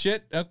Oh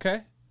shit.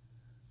 Okay.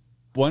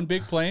 One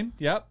big plane.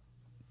 Yep.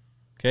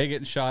 Okay,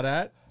 getting shot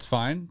at. It's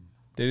fine.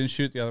 They didn't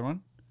shoot the other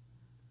one.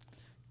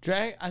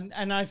 Drag,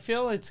 and I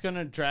feel it's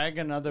gonna drag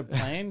another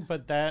plane,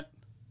 but that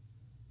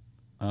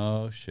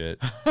Oh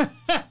shit.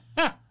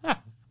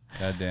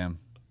 Goddamn.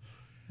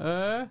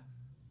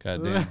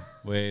 Goddamn.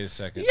 Wait a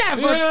second. yeah,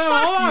 but Yeah,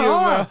 fuck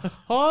you, bro.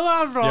 Hold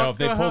on, bro. Yo, if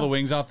they pull the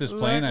wings off this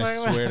plane, I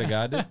Look. swear to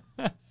God,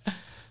 dude.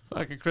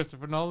 Fucking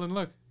Christopher Nolan,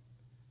 look.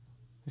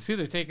 You see,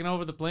 they're taking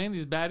over the plane,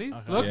 these baddies.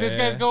 Look, Yeah. this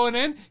guy's going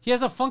in. He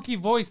has a funky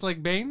voice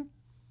like Bane.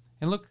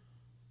 And look,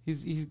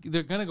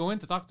 they're going to go in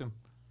to talk to him.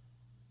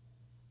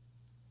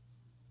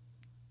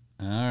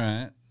 All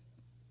right.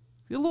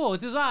 Hello,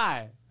 it's his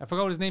eye. I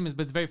forgot what his name is,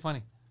 but it's very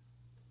funny.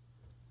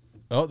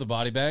 Oh, the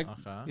body bag.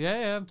 Okay.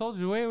 Yeah, I told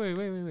you.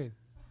 Wait.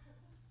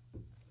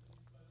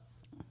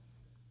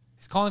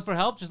 He's calling for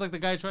help, just like the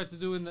guy tried to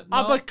do in the...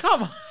 No, But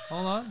come on.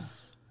 hold on.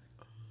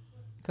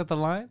 Cut the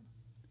line.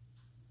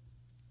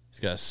 He's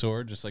got a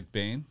sword, just like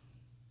Bane.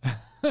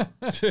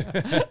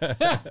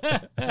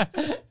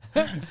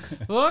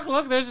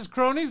 Look, there's his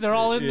cronies. They're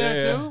all in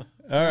there, too.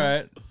 All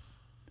right.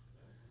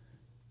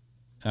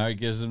 All right,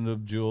 gives him the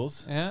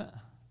jewels. Yeah.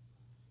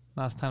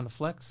 Now it's time to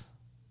flex.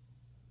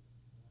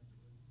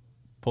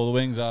 Pull the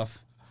wings off.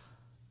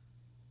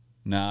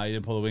 No, he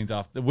didn't pull the wings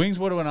off. The wings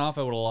would have went off.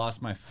 I would have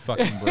lost my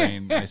fucking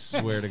brain. I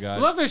swear to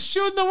God. Look, they're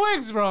shooting the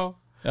wings, bro.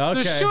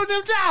 Okay. They're shooting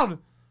him down.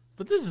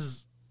 But this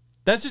is.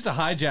 That's just a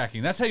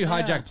hijacking. That's how you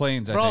hijack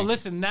planes, I Bro, think.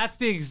 listen, that's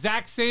the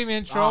exact same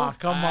intro Oh,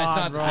 come on, it's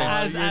not the bro. same.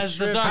 as the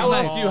tripping. Dark How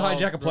Knight. else do you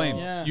hijack a plane?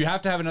 Yeah. You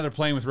have to have another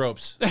plane with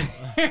ropes.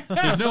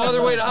 There's no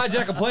other way to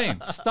hijack a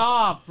plane.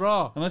 Stop,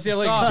 bro. Unless you have,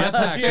 like, Stop. That's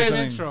jetpacks the or same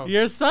something. intro.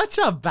 You're such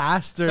a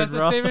bastard, That's bro.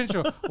 the same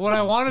intro. What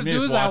I want to Me do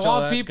just is I watch all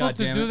want that? people God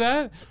to damn do it.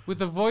 that with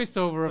the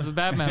voiceover of the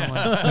Batman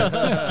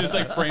one. Just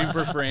like frame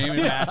per frame,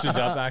 it matches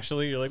up,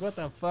 actually. You're like, what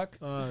the fuck?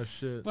 Oh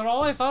shit. But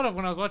all I thought of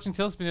when I was watching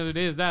Tailspin the other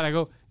day is that. I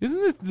go,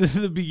 isn't this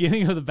the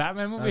beginning of the Batman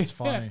movie? That's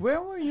funny.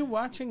 Where were you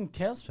watching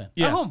Tailspin?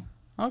 Yeah. At home.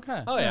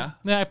 Okay. Oh, yeah.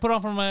 Yeah, I put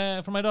on for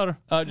my daughter.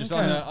 Just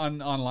Okay.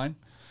 on online.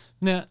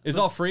 Yeah. It's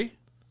all free?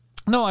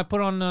 No, I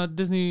put on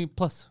Disney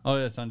Plus. Oh,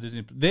 yeah, it's on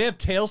Disney. They have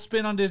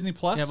Tailspin on Disney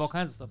Plus? They have all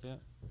kinds of stuff, yeah.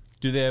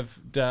 Do they have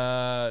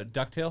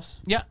DuckTales?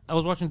 Yeah, I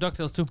was watching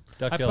DuckTales too.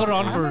 I DuckTales put it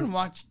on I for... haven't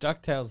watched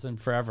DuckTales in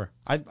forever.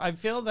 I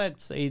feel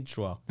that's aged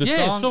well. The yeah,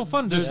 song, it's so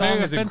fun. The It's song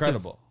very is offensive.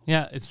 incredible.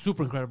 Yeah, it's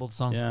super incredible, the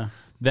song. Yeah.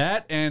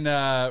 That and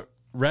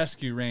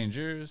Rescue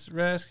Rangers,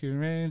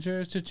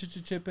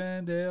 Chip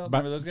and Dale.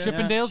 Remember those guys? Chip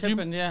and Dale's? Chip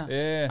and, yeah.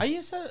 Yeah. I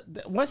used to.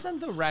 Wasn't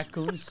the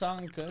raccoon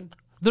song good?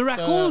 The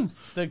raccoons.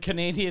 The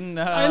Canadian.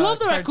 I love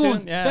the cartoon?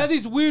 raccoons. Yeah. They have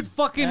these weird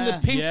fucking Yeah.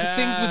 pink Yeah.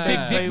 things with They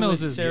big Play dick with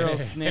noses. Cyril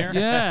Sneer.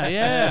 Yeah,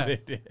 yeah. They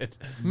did.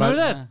 Remember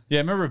that? Yeah,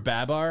 remember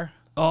Babar?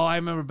 Oh, I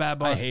remember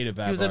Babar. I hated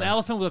He was an Babar.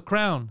 elephant with a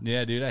crown.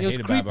 Yeah, dude, I It was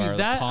hated creepy. Babar.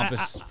 That- The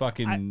pompous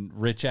fucking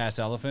rich ass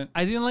elephant.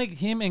 I didn't like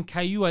him and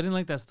Caillou. I didn't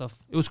like that stuff.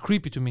 It was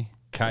creepy to me.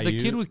 The Caillou?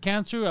 kid with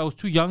cancer, I was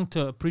too young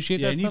to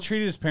appreciate Yeah, that and he stuff.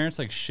 treated his parents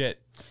like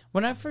shit.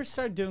 When I first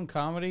started doing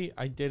comedy,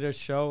 I did a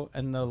show,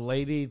 and the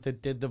lady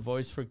that did the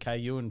voice for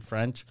Caillou in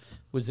French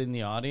was in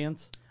the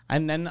audience.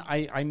 And then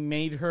I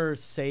made her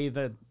say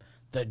the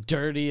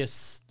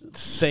dirtiest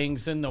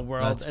things in the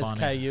world That's as funny.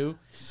 Caillou.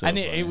 So and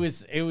funny. it was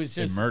They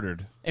just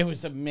murdered. it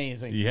was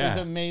amazing. It Yeah.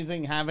 was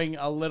amazing having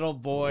a little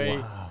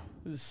boy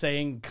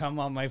saying "come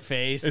on my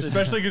face," and-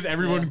 Especially because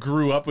everyone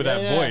grew up with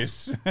that Yeah.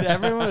 voice.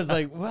 Everyone was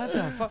like, "What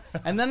the fuck?"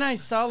 And then I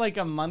saw like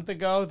a month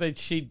ago that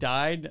she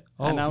died,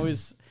 and I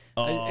was.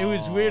 It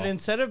was weird.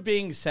 Instead of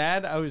being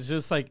sad, I was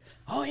just like,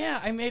 "Oh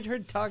yeah, I made her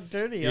talk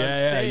dirty on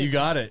yeah, stage." you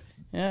got it.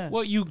 Yeah,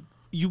 Well,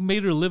 you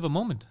made her live a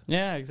moment.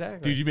 yeah,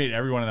 exactly. Dude, you made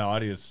everyone in the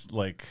audience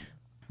like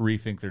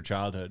rethink their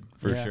childhood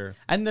for Yeah. sure.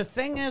 And the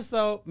thing is,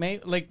 though,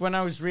 like when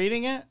I was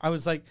reading it, I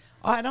was like,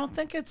 "Oh, I don't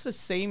think it's the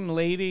same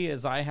lady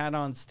as I had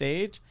on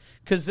stage,"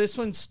 because this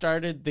one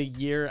started the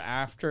year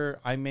after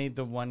I made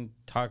the one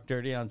talk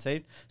dirty on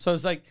stage. So I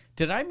was like,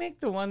 "Did I make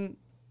the one?"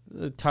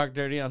 Talk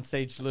dirty on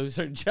stage lose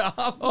her job.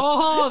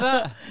 Oh,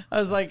 that. I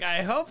was like,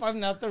 I hope I'm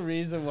not the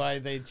reason why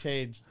they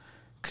changed.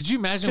 Could you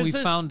imagine we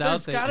There's- found out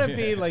there's that. gotta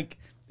be like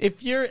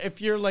if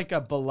you're like a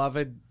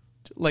beloved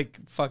like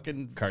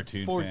fucking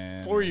Cartoon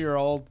fan,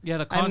 4-year-old. Yeah,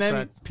 the And then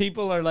contract.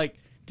 people are like,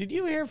 did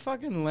you hear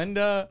fucking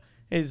Linda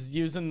is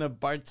using the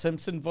Bart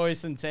Simpson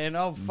voice and saying,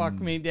 "Oh fuck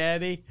me,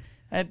 daddy"?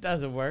 That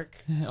doesn't work.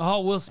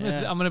 Oh, Will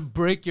Smith, Yeah. I'm gonna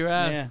break your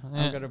Yeah, ass. Yeah.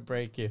 I'm gonna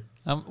break you.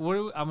 I'm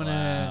gonna.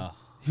 Wow.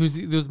 There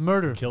was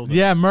murder. Killed him.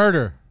 Yeah,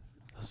 murder.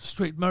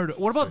 Straight murder.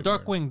 What about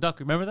Darkwing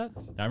Duck? Remember that?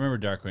 I remember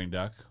Darkwing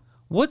Duck.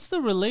 What's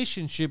the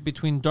relationship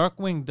between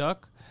Darkwing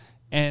Duck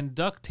and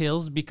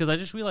DuckTales because I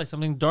just realized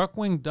something.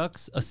 Darkwing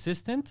Duck's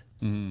assistant,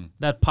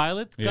 that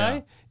pilot guy,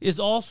 Yeah. is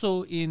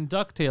also in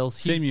DuckTales.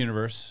 Same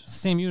universe.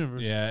 Same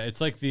universe. Yeah, it's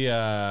like the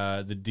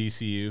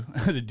DCU,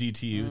 the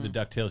DTU, the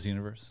DuckTales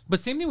universe. But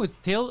same thing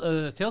with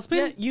Tailspin.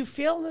 Yeah, you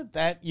feel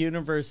that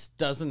universe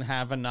doesn't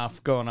have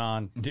enough going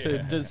on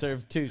to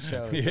deserve 2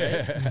 shows. Right?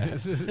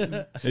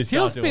 They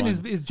stopped at Tailspin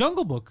one. is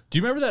Jungle Book. Do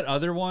you remember that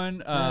other one?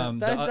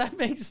 That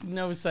makes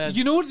no sense.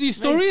 You know what the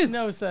story Makes is?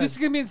 no sense. This is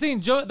gonna be insane.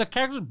 The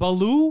character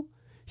Baloo,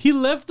 he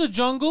left the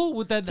jungle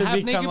with that To half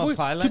naked become a boy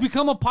pilot? to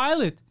become a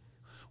pilot.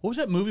 What was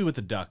that movie with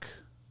the duck?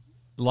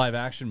 Live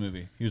action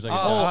movie. He was like,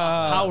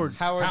 Howard.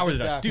 Howard the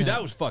Duck. Dude,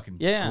 that was fucking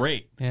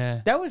great.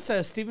 Yeah. That was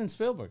Steven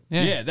Spielberg.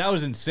 Yeah. That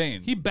was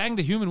insane. He banged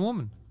a human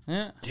woman.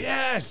 Yeah.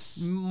 yes.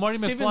 Marty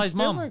Steven McFly's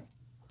mom. Spielberg?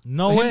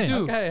 No Him way.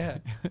 too.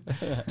 Okay.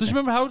 Don't you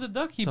remember Howard the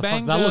Duck? He The fuck?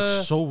 banged. That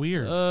looks so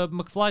weird.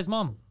 McFly's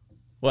mom.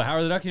 Well,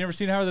 Howard the Duck. You never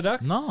seen Howard the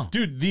Duck? No.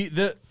 Dude,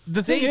 the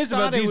thing They is about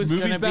thought it these was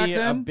movies gonna back be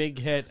then. a big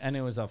hit, and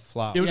it was a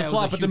flop. It was Yeah, a it was a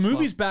flop, but the huge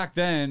movies flop. back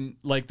then,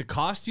 like the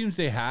costumes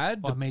they had,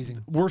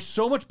 Amazing. were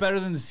so much better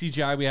than the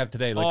CGI we have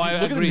today. Like,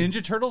 I look agree. at the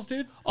Ninja Turtles,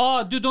 dude.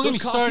 Oh, dude, don't get Those me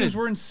costumes started.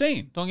 were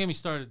insane. Don't get me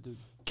started, dude.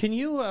 Can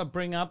you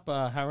bring up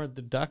Howard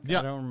the Duck? Yeah.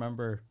 I don't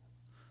remember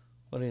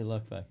what he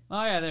looked like.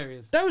 Oh yeah, there he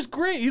is. That was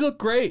great. He looked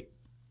great.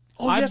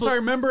 Oh yes, I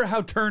remember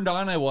how turned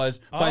on I was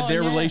by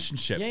their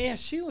relationship. Yeah,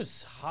 she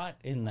was hot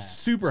in that.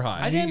 Super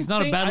hot. I didn't He's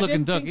not a think- bad-looking I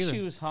didn't duck think either.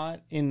 She was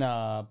hot in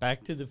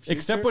Back to the Future.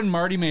 Except when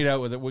Marty made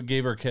out with it, what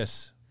gave her a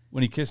kiss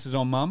when he kissed his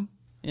own mom.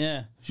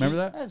 yeah, Remember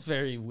that? That's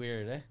very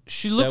weird, eh?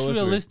 She looks was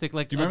weird. realistic,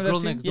 like Do you a remember that girl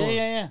scene? next Yeah, door.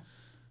 yeah.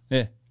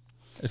 Yeah,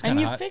 it's And kind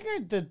you of hot.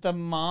 figured that the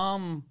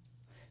mom,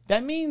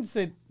 that means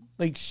that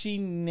like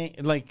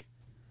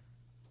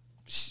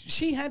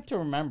she had to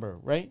remember,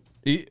 right?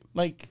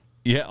 Like,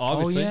 Yeah,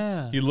 obviously.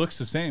 yeah. He looks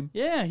the same.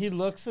 yeah, he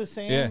looks the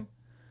same. Yeah.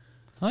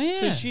 Oh yeah.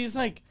 So she's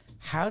like,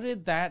 how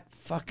did that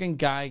fucking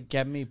guy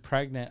get me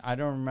pregnant? I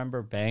don't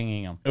remember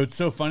banging him. It's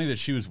so funny that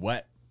she was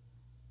wet,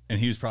 and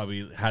he was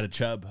probably had a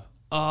chub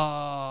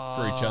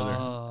for each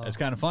other. It's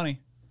kind of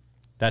funny.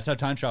 That's how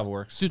time travel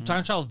works. Dude,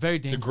 time travel is very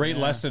It's a dangerous. great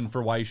lesson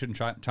for why you shouldn't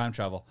time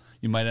travel.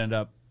 You might end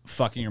up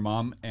fucking your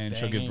mom, and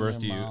she'll give Banging birth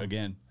to your you mom.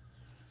 again.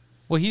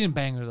 Well, he didn't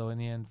bang her though in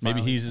the end. Maybe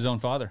finally. he's his own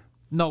father.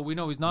 No, we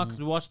know he's not because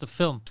we watched the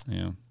film.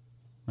 Yeah.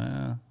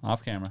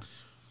 Off camera.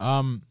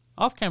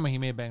 Off camera, he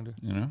may have banged her.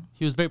 You know?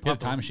 He was very He had a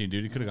popular. time machine,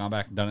 dude. He could have gone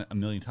back and done it a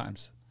million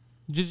times.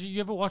 Did you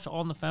ever watch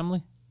All in the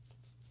Family?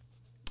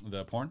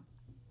 The porn?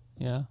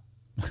 Yeah.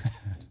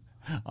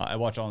 I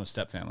watch All in the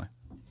Step Family.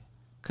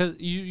 Cause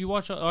you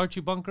watch Archie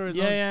Bunker. and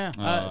Yeah,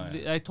 those?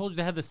 yeah. I told you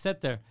they had the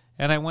set there,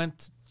 and I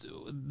went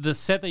to the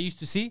set I used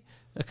to see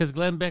because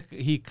Glenn Beck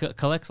he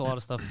collects a lot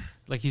of stuff.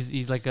 Like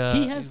he's like a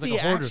he has he's like the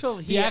a hoarder. actual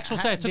the actual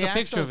set. I took the a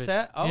picture actual of it.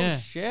 set? Oh yeah.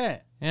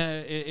 shit! Yeah,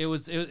 it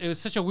was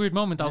such a weird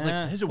moment. I was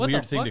Yeah. like, It's a what the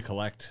weird thing to fuck?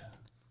 collect.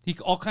 He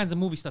all kinds of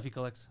movie stuff he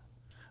collects.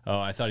 Oh,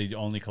 I thought he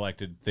only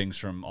collected things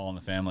from All in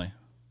the Family.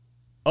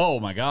 Oh,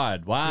 my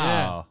God.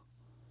 Wow.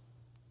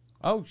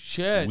 Oh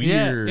shit!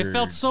 Weird. Yeah, it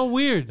felt so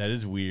weird. That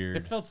is weird.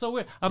 It felt so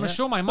weird. I'm gonna Yeah.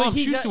 show my But mom.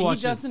 She used to watch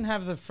He doesn't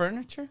have the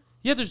furniture.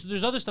 Yeah,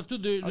 there's other stuff too.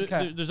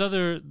 Okay.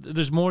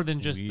 There's more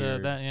than just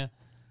Weird. that. Yeah,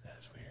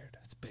 That's weird.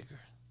 it's bigger.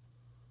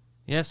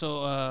 Yeah,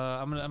 so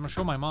I'm gonna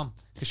show my mom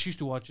because she used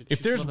to watch it. If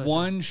She there's loved that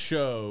one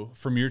show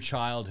from your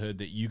childhood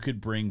that you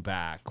could bring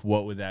back,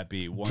 what would that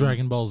be? One,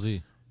 Dragon Ball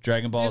Z.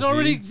 Dragon Ball show. Z. It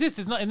already exists.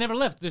 It's not. It never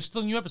left. There's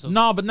still new episodes.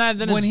 No, but then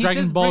when it's he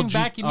Dragon says Ball bring G.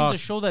 back, he means a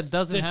show that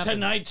doesn't The happen.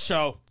 Tonight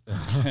Show.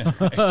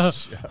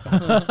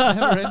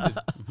 Never ended.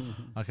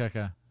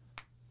 Okay.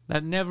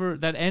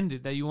 That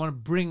ended. That you want to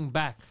bring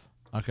back.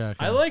 Okay.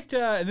 I liked,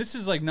 and this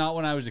is like not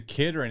when I was a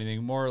kid or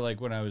anything, more like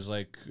when I was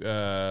like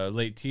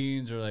late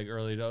teens or like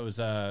early. It was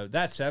that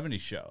 70s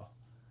show.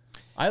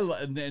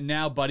 And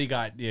now Buddy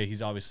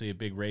he's obviously a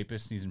big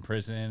rapist and he's in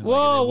prison. and, like,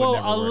 Whoa, it would whoa!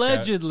 never work out.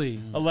 Allegedly.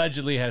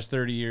 Allegedly has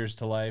 30 years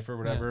to life or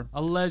whatever.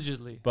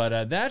 Allegedly.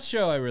 But that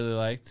show I really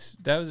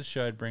liked. That was a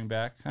show I'd bring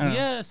back. I don't know.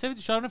 Yeah,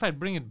 70 show. I don't know if I'd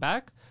bring it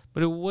back,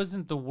 but it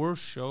wasn't the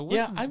worst show. It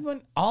Yeah, wasn't- I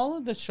went all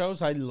of the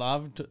shows I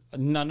loved.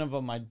 None of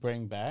them I'd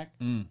bring back.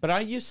 But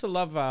I used to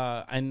love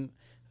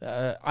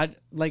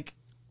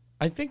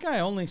I think I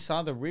only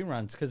saw the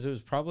reruns because it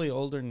was probably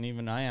older than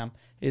even I am.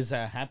 Is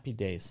Happy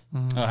Days.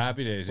 Oh,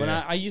 Happy Days. When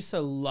Yeah. I used to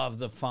love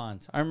the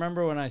Fonz. I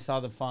remember when I saw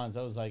the Fonz,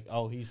 I was like,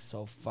 "Oh, he's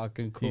so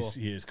fucking cool."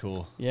 He is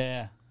cool.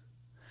 Yeah.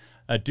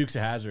 Dukes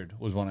of Hazzard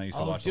was one I used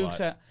to watch a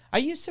lot. I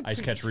used to. I used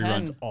to catch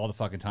pretend- reruns all the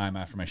fucking time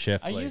after my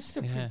shift. I like, used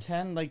to Yeah.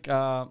 pretend like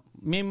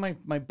me and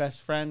my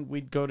best friend,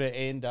 we'd go to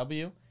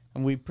A&W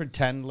and we'd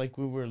pretend like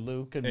we were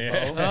Luke and Bo.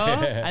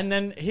 And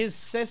then his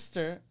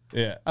sister,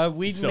 yeah.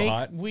 we'd So make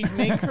hot. we'd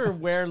make her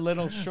wear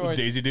little shorts.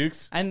 Daisy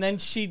Dukes. And then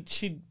she'd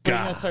bring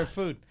us our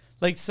food.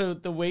 Like, so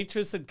the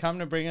waitress would come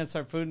to bring us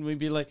our food and we'd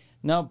be like,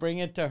 no, bring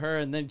it to her.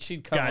 And then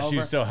she'd come God, over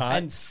she's so hot.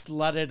 and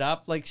slut it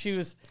up. Like she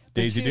was,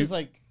 Daisy she was Duke?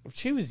 like,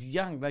 she was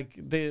young. Like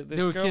this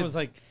were girl kids. was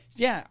like,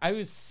 yeah, I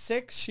was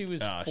 6. She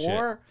was Oh,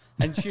 4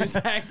 and she was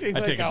acting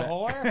like take a it back.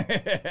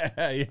 whore.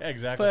 Yeah,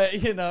 exactly. But,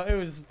 it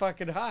was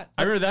fucking hot.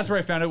 I remember that's where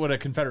I found out what a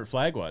Confederate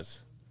flag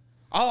was.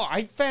 Oh,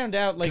 I found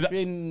out like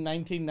in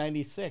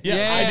 1996.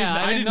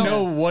 Yeah. I didn't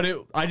know what it.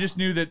 I just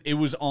knew that it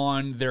was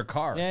on their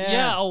car.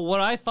 Yeah, what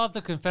I thought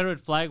the Confederate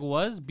flag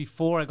was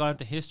before I got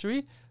into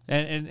history,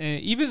 and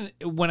even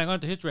when I got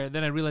into history,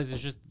 then I realized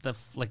it's just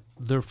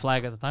their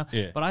flag at the time.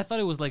 Yeah. But I thought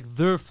it was like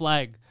their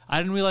flag. I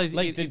didn't realize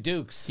Like the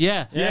Dukes.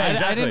 Yeah, Yeah, I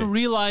exactly. didn't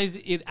realize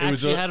it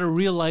actually had a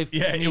real life.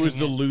 Yeah, it meaning. was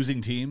the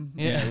losing team.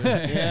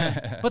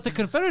 Yeah. But the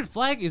Confederate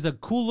flag is a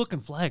cool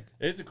looking flag.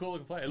 It's a cool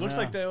looking flag. It looks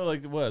like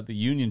the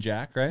Union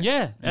Jack, right?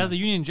 Yeah, it has the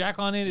Union Jack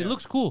on it. It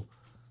looks cool.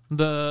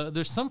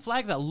 There's some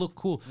flags that look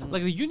cool.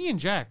 Like the Union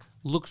Jack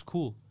looks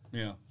cool.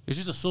 Yeah. It's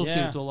just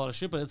associated Yeah. to a lot of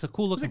shit, but it's a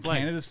cool looking Isn't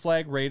flag. Canada's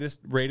flag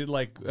rated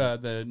like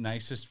the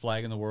nicest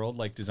flag in the world,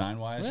 like design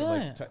wise?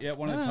 Really?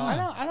 One of the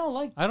top. I don't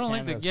like. I don't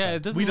like Canada's that. Yeah, flag.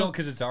 it doesn't. We don't look-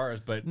 because it's ours,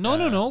 but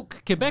No.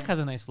 Quebec has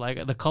a nice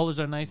flag. The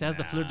colors are nice. It has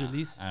the fleur de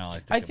lis. I don't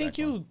like. The I Quebec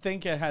think one. you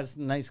think it has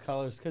nice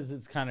colors because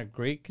it's kind of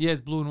Greek. Yeah,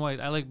 it's blue and white.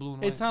 I like blue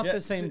and white. It's not Yeah,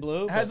 the same it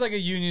blue. has but like a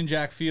Union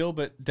Jack feel,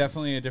 but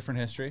definitely a different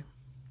history.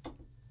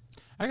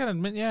 I gotta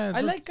admit, yeah.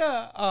 I like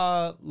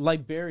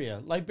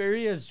Liberia.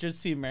 Liberia is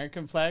just the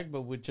American flag,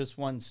 but with just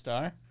one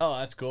star. Oh,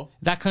 that's cool.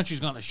 That country's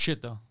gone to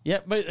shit though. Yeah,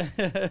 but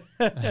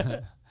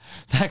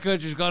That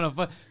country's gone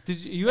to. Did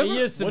you it ever?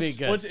 used to be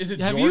good. Is it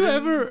Have Jordan?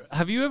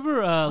 you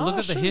ever looked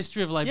at the sure.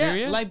 history of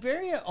Liberia? Yeah,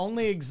 Liberia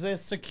only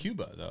exists. It's like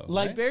Cuba though. right?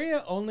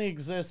 Liberia only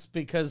exists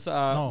because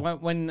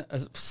when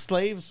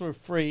slaves were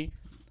free,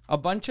 a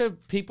bunch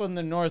of people in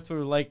the North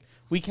were like,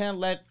 we can't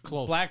let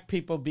black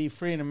people be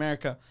free in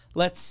America.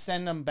 Let's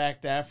send them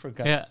back to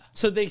Africa. Yeah.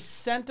 So they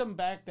sent them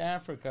back to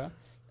Africa,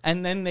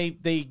 and then they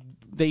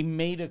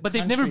made a but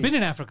they've never country. been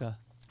in Africa.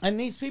 And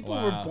these people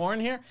were Wow. born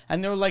here,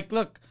 and they were like,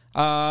 look,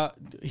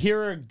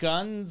 here are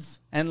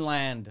guns and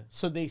land.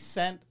 So they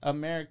sent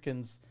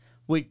Americans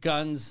with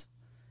guns.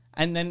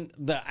 And then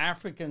the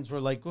Africans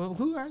were like, well,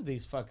 who are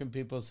these fucking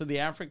people? So the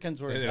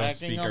Africans were They don't attacking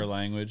speak them. our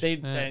language.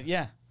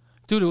 Yeah.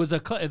 Dude, it was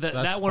that went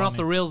off funny.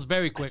 the rails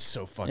very quick. It's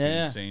so fucking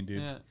Yeah. insane,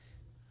 dude. Yeah.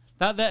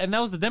 That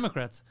was the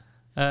Democrats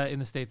in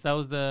the States. They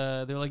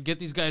were like, get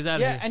these guys out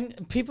of Yeah, here.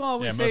 and people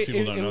always Yeah, most say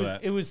people don't know was,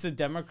 that. it was the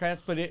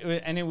Democrats, but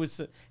it was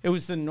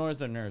the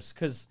Northerners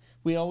because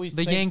we always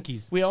The think,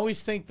 Yankees. We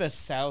always think the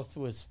South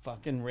was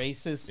fucking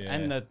racist Yeah.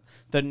 and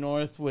the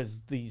North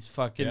was these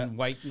fucking Yeah.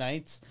 white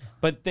knights,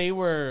 but they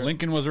were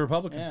Lincoln was a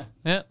Republican. yeah.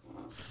 Yeah.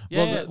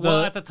 Well, Yeah, the- well,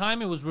 the- at the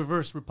time it was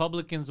reversed.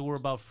 Republicans were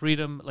about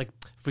freedom, like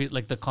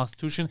the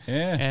Constitution,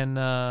 Yeah. and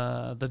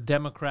the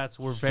Democrats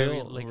were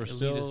very like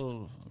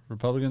elitist.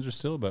 Republicans are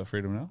still about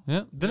freedom now.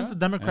 Yeah, Didn't the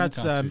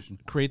Democrats Constitution.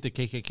 create the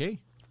KKK?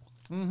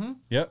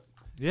 Yep.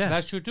 Yeah.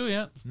 that's true too.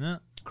 Yeah, yeah.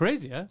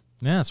 crazy. Yeah,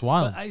 Yeah, it's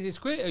wild. but it's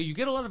great. You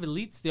get a lot of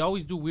elites. They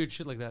always do weird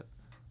shit like that.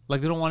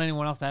 Like they don't want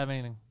anyone else to have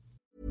anything.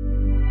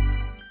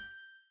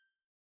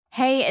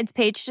 Hey, it's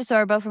Paige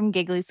DeSorbo from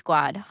Giggly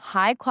Squad.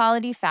 High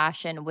quality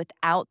fashion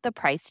without the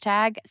price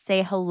tag.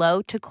 Say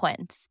hello to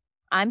Quince.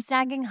 I'm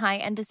snagging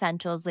high-end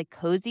essentials like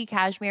cozy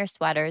cashmere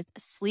sweaters,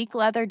 sleek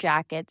leather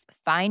jackets,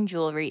 fine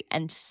jewelry,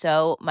 and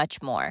so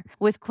much more.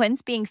 With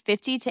Quince being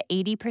 50 to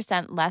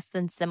 80% less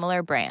than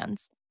similar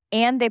brands.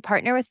 And they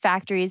partner with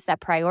factories that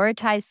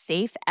prioritize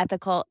safe,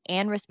 ethical,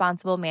 and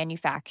responsible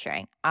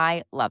manufacturing.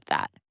 I love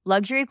that.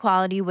 Luxury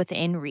quality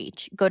within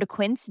reach. Go to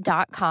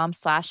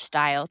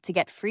quince.com/style to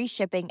get free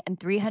shipping and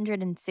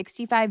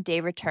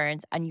 365-day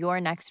returns on your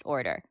next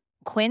order.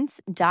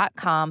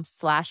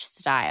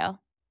 Quince.com/style.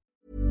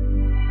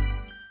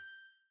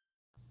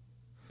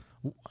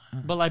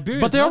 But Liberia,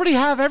 But they already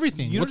have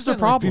everything. You What's the understand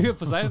problem? Liberia,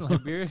 Poseidon,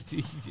 Liberia,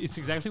 it's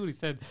exactly what he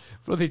said.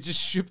 Bro, they just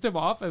shipped them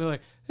off, and they're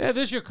like, "Yeah,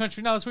 this is your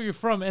country now. That's where you're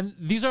from." And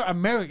these are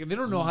American. They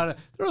don't know how to.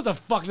 They don't know what the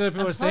fuck the other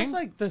people And are plus, saying.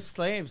 like the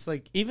slaves,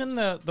 like even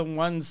the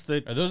ones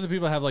that Are those the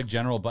people that have like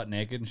general butt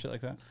naked and shit like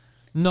that?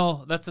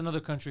 No, that's another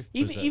country.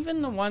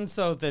 even the ones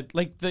though that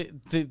like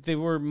they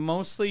were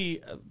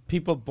mostly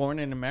people born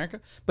in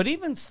America, but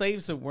even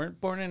slaves that weren't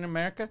born in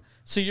America.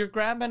 So you're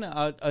grabbing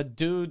a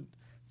dude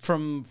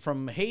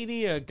from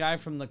Haiti, a guy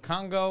from the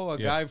Congo, a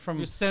guy from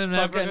You're sending him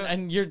to fucking, Africa?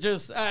 and you're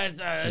just it's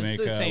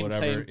Jamaica, the same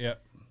whatever. same.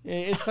 Yep.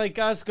 It's like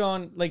us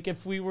going like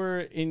if we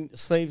were in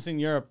slaves in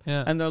Europe,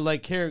 Yeah. and they're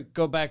like, here,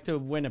 go back to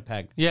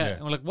Winnipeg. Yeah, Yeah.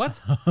 and we're like,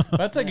 what?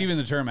 That's like even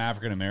the term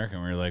African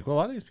American, where you're like, well, a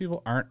lot of these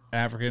people aren't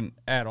African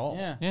at all.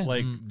 Yeah. Yeah.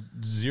 Like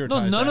zero. No,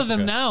 ties to none of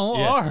them Africa. now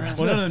Yeah. are.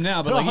 Well, none of them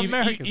now, but They're like all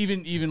American.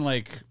 even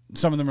like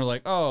some of them are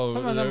like, oh,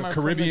 Some of them are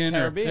from the Caribbean.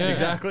 Caribbean. Or, Yeah.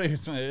 Exactly.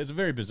 It's a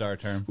very bizarre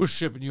term. We're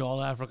shipping you all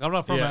to Africa. I'm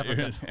not from Yeah,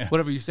 Africa. yeah.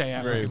 Whatever you say,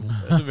 Very, Africa.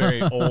 it's a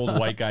very old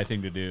white guy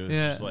thing to do. It's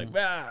Yeah. just like,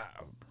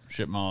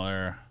 ship them all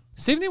there.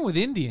 Same thing with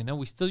Indian. No,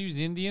 we still use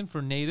Indian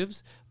for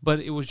natives, but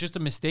it was just a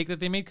mistake that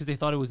they made because they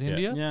thought it was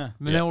India. Yeah.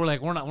 And then we're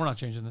like, we're not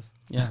changing this.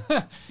 Yeah.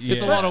 It's a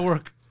Yeah. lot of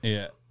work.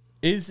 Yeah.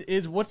 Is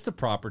what's the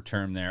proper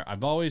term there?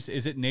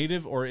 Is it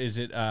native or is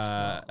it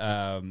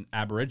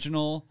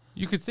Aboriginal?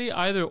 You could say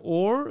either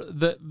or.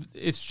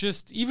 It's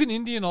just even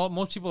Indian.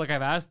 Most people, like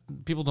I've asked,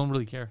 people don't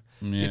really care.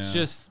 It's Yeah.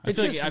 just It's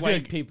feel just like- I feel white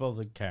like- people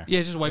that care. yeah,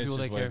 it's just white It's people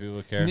just that white care. people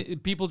that care.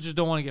 People just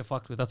don't want to get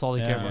fucked with. That's all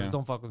they care about. Yeah. Is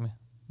don't fuck with me.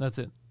 That's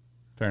it.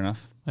 Fair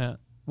enough. Yeah.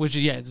 Which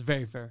is it's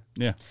very fair.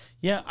 Yeah.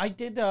 Yeah, I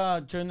did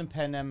during the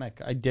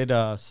pandemic. I did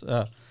a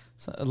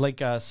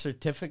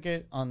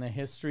certificate on the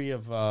history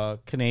of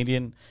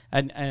Canadian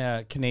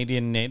and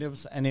Canadian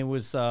natives, and it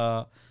was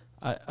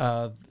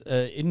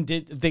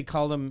they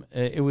call them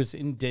it was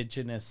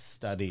Indigenous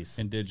studies.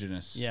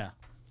 Indigenous. Yeah,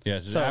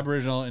 So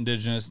Aboriginal,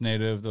 Indigenous,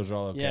 Native, those are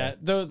all okay. yeah,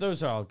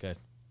 those are all good.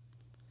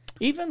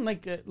 Even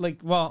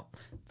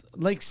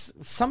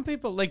some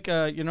people like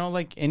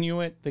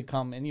Inuit, they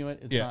call them Inuit.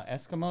 It's not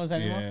Eskimos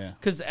anymore Yeah.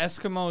 because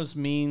Eskimos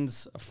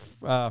means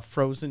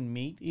frozen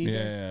meat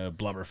eaters. Yeah,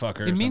 blubber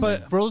fucker. It means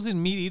something.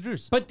 frozen meat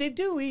eaters. But they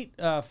do eat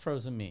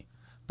frozen meat.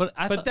 But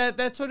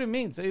That's what it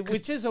means,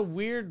 which is a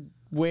weird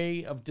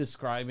way of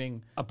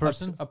describing A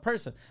person? A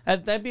person.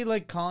 That'd be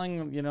like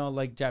calling,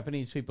 like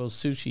Japanese people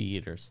sushi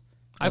eaters.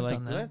 I've Like,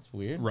 done that. That's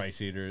weird.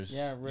 rice eaters.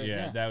 Yeah,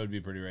 yeah. that would be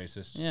pretty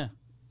racist. Yeah.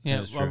 a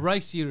That's true.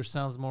 rice eater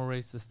sounds more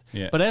racist.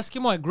 Yeah. But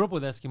Eskimo, I grew up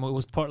with Eskimo. It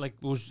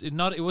was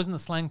it wasn't a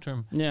slang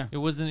term. Yeah. It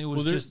wasn't. It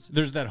was Well, just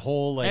there's that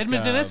whole like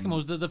Edmonton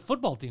Eskimos, the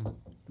football team.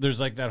 There's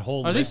like that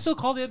whole. Are they list. still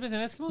called the Edmonton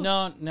Eskimos?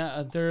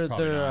 No, they're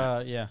Probably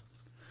not. yeah.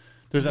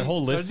 There's that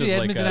whole list the of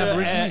like. Edmonton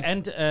Aborigines?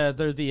 And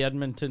they're the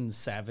Edmonton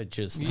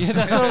Savages. now. Yeah,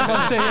 that's what I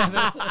was going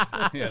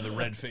to say. Yeah, the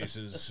red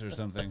faces or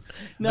something.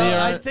 No, They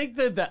I are- think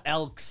they're the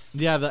Elks.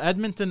 Yeah, the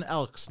Edmonton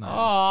Elks now.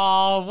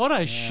 Oh, what a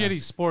shitty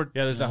sport.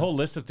 Yeah, there's that whole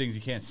list of things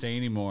you can't say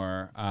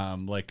anymore.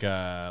 Like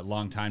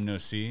long time no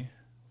see.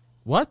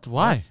 What?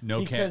 Why?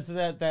 No Because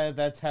can.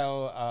 that's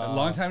how.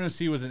 Long time no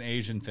see was an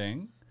Asian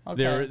thing.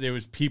 Okay. There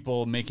was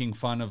people making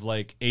fun of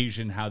like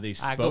Asian how they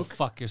Ah, go spoke.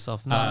 fuck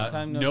yourself. No.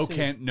 time no no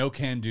see.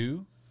 can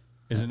do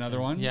is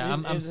another one. Yeah,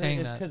 I'm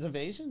saying it's that. because of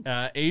Asians.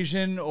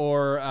 Asian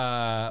or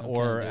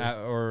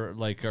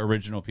like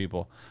original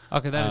people.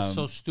 Okay, that is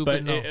so stupid.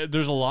 But No.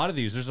 there's a lot of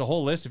these. There's a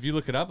whole list. If you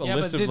look it up, a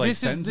list of like this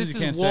sentences is you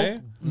can't woke say.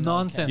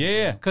 nonsense.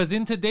 Yeah. Because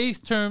in today's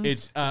terms,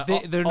 It's,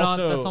 they're not.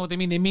 also That's not what they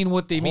mean. They mean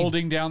what they mean.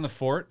 Holding down the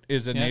fort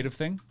is a native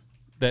thing.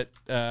 That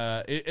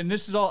and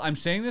this is all. I'm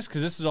saying this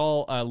because this is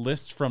all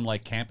lists from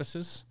like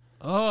campuses.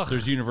 Ugh.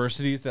 There's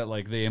universities that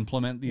like they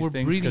implement these We're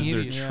things breeding because they're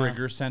idiots.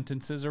 trigger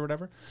sentences or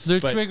whatever. They're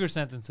But trigger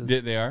sentences.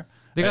 They are.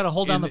 They got to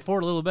hold down in the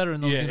fort a little better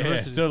in those Yeah.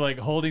 universities. So like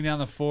holding down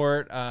the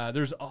fort.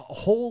 There's a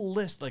whole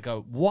list, like a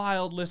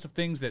wild list of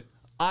things that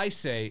I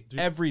say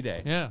every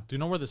day. yeah. Do you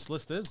know where this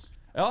list is?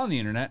 On the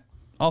internet.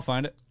 I'll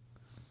find it.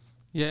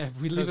 Yeah,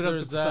 if we leave it up to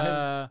There's,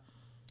 Poseidon.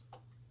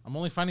 I'm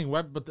only finding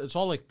web, but it's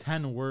all like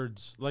 10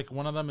 words. Like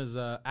one of them is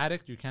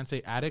addict. You can't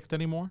say addict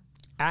anymore.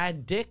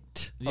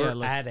 Addict Yeah, or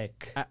like-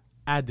 addict?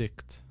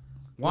 Addict.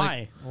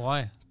 Why?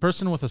 Why?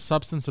 Person with a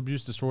substance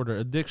abuse disorder.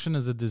 Addiction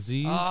is a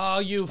disease. Oh,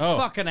 you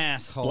fucking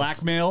asshole!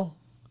 Blackmail,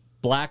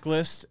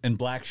 blacklist, and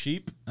black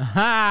sheep. Why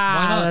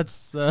not?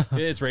 That's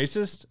It's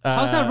racist.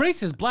 How's that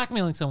racist?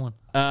 Blackmailing someone?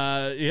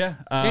 Yeah.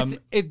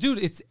 Dude,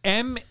 it's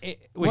M.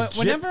 Wait,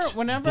 Whenever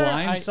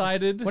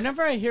blindsided.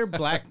 whenever I hear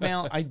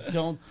blackmail, I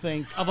don't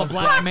think of a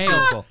black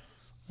male.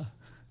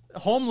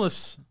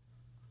 homeless.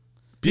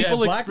 Yeah, People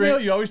blackmail.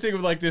 experience. You always think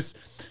of like this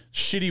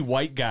shitty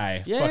white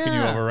guy Yeah. fucking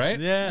you over, right?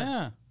 Yeah.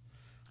 Yeah.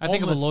 I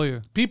think of a Homeless.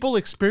 lawyer. People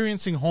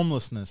experiencing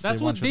homelessness. That's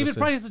they what want you to David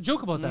say. Price has a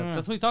joke about that.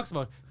 That's what he talks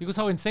about. He goes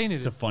how insane it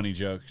It's a is. funny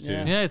joke too.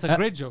 Yeah. Yeah, it's a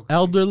great joke.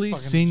 Elderly,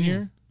 Fucking senior.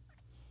 genius.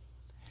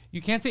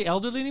 You can't say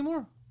elderly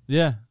anymore?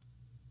 Yeah.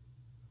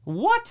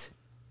 What?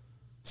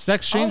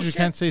 Sex change. Oh, you shit.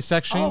 can't say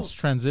sex change. Oh,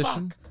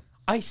 Transition. fuck.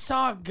 I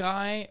saw a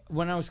guy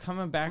when I was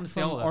coming back gonna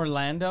say from all that.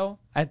 Orlando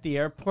at the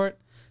airport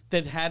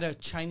that had a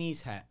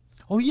Chinese hat.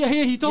 Oh, yeah,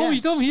 he told me.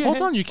 He told me. Yeah, Hold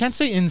yeah. on. You can't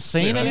say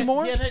insane Wait,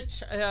 anymore. He had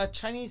a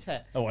Chinese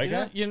hat. A white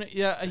guy?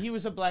 Yeah, he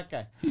was a black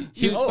guy.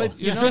 He was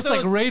dressed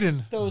like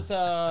Raiden. Those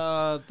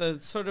the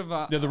sort of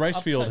Yeah, the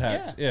rice field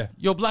upside- hats. yeah. Yeah.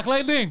 Yo, Black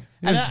Lightning.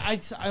 And I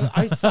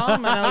saw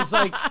him and I was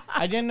like,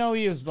 I didn't know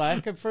he was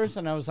black at first,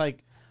 and I was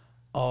like,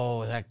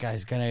 oh, that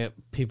guy's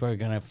people are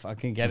gonna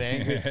fucking get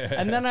angry.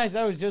 And then I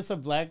saw it was just a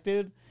black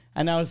dude,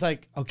 and I was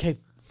like, okay,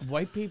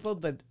 white people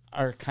that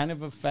are kind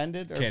of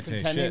offended or Can't say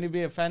pretending shit. to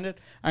be offended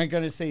aren't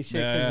gonna say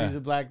shit because Yeah. he's a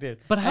black dude.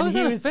 But how and is he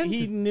that He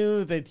offensive?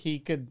 knew that he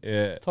could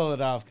Yeah. pull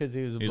it off because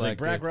he was a He's black like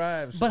Bragg dude.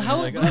 Rives. But And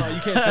how- you're like, oh, you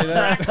can't say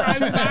that.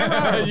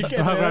 You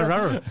can't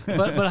say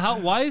that. but how?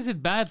 Why is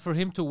it bad for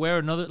him to wear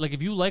another? Like,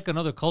 if you like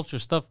another culture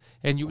stuff,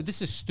 and you,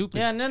 this is stupid.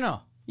 Yeah,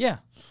 no. Yeah.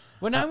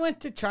 When I went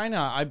to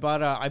China, I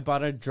bought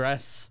a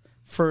dress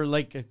for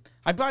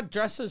I bought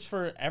dresses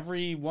for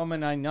every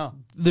woman I know.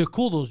 They're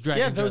cool. Those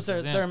dragon Yeah, those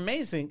dresses, they're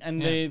amazing, and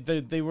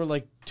they were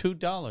like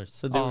 $2,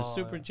 so they were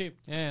super cheap.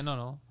 Yeah,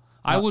 no.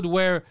 I would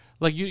wear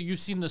like you've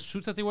seen the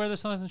suits that they wear there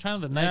sometimes in China,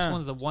 the nice Yeah.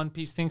 ones, the one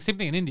piece thing. Same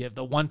thing in India,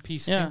 the one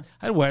piece Yeah. thing.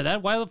 I'd wear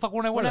that. Why the fuck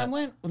wouldn't I wear When I that?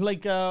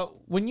 went,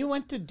 when you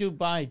went to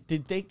Dubai,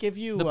 did they give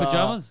you The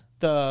pajamas?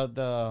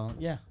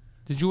 Yeah.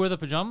 Did you wear the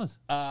pajamas?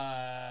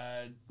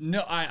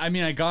 No, I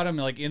mean I got them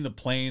like in the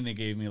plane. They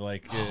gave me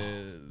like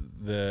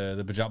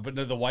the pajama, but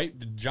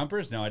the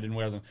jumpers. No, I didn't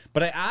wear them.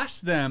 But I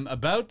asked them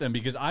about them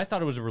because I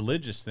thought it was a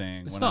religious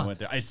thing when I not. went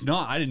there. It's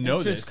not. I didn't know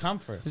It's this. just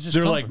comfort. It's just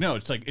They're comfort. like, no,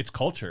 it's like it's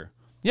culture.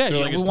 Yeah, They're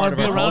yeah, like, we it's want part to of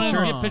be our around culture.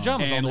 and get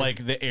pajamas all And day.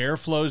 like the air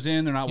flows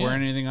in, they're not Yeah.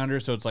 wearing anything under,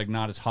 so it's like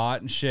not as hot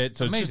and shit.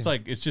 So it's just Amazing.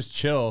 like it's just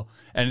chill,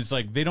 and it's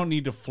like they don't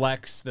need to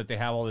flex that they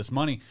have all this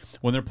money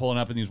when they're pulling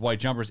up in these white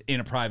jumpers in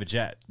a private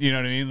jet. You know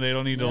what I mean? They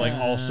don't need to like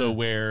also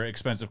wear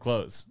expensive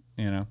clothes.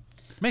 You know?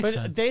 Makes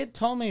But sense. they had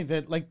told me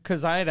that, like,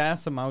 because I had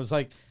asked them, I was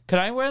like, could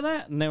I wear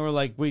that? And they were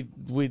like,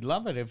 we'd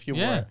love it if you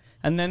Yeah. wear it.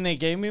 And then they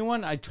gave me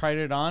one. I tried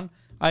it on.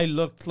 I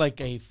looked like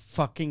a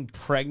fucking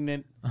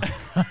pregnant, Just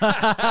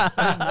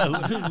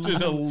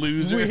a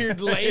loser. weird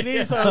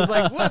lady. So I was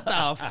like, what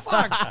the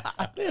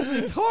fuck? This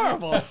is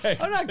horrible.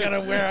 I'm not going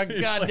to wear a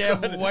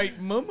goddamn white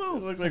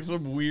muumuu. Look like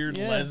some weird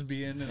Yeah.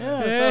 lesbian.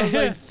 Yeah, so I was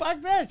like,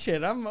 fuck that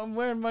shit. I'm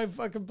wearing my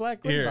fucking black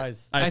Here,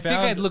 Levi's. I think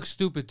found- I'd look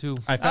stupid too.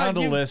 I found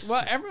a You- list.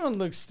 Well, everyone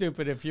looks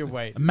stupid if you're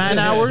white. man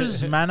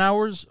hours,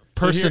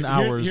 person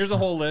hours. Here's a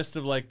whole list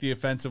of like the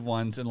offensive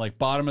ones, and like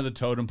bottom of the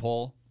totem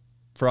pole,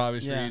 for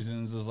obvious Yeah.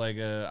 reasons, is like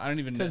I don't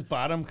even know. Because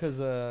bottom, because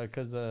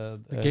the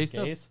gay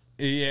stuff?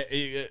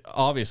 Yeah,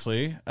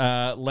 obviously.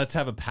 Let's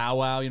have a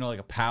powwow. You know, like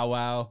a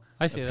powwow.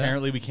 I see that.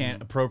 Apparently, we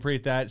can't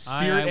appropriate that.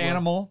 Spirit will.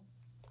 animal.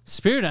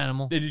 Spirit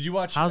animal. Did you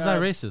watch? How's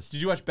that racist?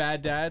 Did you watch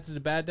Bad Dads? Is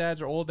it Bad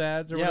Dads or Old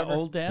Dads or Yeah, whatever?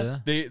 old dads.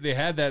 Yeah. They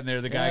had that in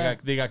there. The guy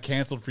Yeah. got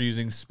canceled for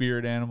using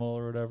spirit animal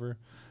or whatever.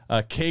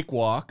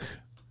 Cakewalk.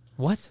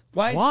 What?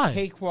 Why Why? is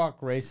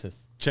cakewalk racist?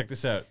 Check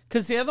this out.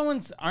 Because the other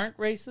ones aren't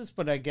racist,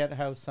 but I get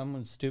how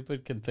someone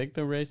stupid can think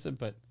they're racist.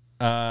 But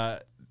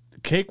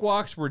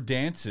Cakewalks were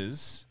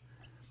dances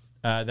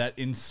that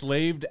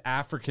enslaved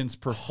Africans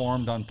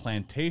performed on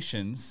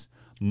plantations,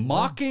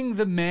 mocking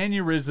the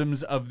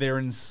mannerisms of their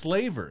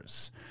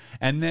enslavers.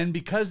 And then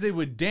because they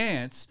would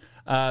dance,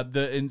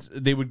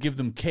 they would give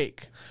them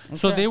cake.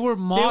 So they were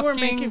mocking. they were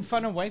making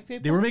fun of white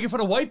people. They were making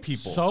fun of white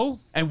people. So?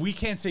 And we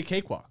can't say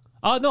cakewalk.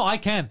 Oh no, I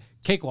can.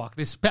 Cakewalk.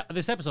 This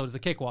episode is a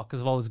cakewalk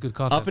because of all this good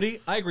content. Uppity,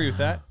 I agree with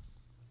that.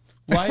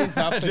 Why is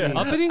uppity?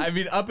 Uppity? I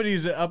mean, uppity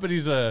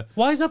is a.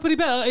 Why is uppity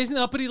bad? Isn't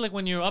uppity like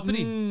when you're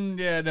uppity?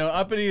 Yeah, no,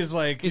 uppity is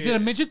like. Is it a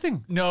midget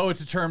thing? No,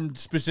 it's a term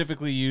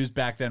specifically used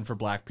back then for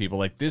black people.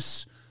 Like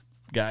this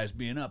guy's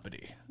being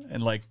uppity,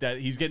 and like that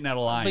he's getting out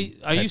of line. Wait,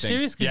 are you type thing.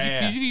 serious? Because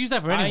Yeah, you can use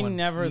that for I anyone.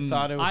 never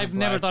thought it was. I've a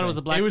never black thought it was a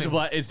thing. black It was thing. a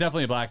black. It's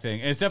definitely a black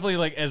thing. And it's definitely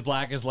like as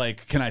black as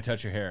like, can I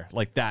touch your hair?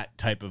 Like that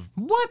type of.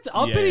 What?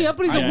 Uppity? Yeah.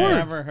 Uppity is Yeah, a yeah. word. I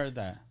never heard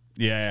that.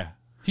 Yeah.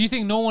 Do you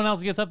think no one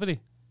else gets uppity?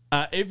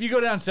 If you go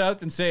down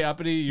south and say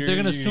uppity, you're They're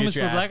gonna you're assume get it's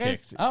your for ass black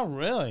guys? kicked. Oh,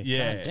 really?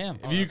 Yeah. God damn.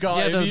 If you call,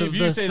 Yeah, if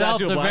you say South, that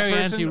to a they're black very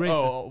person, anti-racist.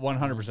 oh,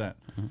 100%.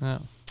 Yeah.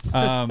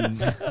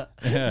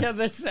 Yeah,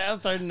 the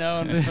South are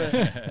known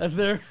for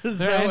they're so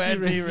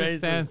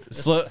anti-racist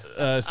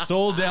anti-racist.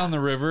 Sold down the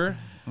river.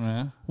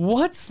 Yeah.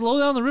 What? Slow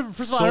down the river.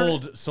 First of all, I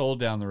don't- Sold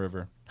down the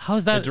river.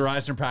 how's It that?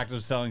 derives from practice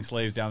of selling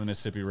slaves down the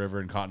Mississippi River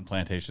and cotton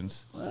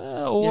plantations.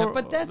 Or, Yeah,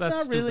 but that's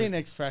not really stupid. an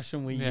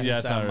expression we Yeah. use Yeah,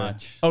 it's that not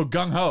much. Oh,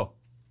 gung ho.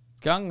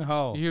 Gung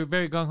ho. You're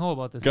very gung ho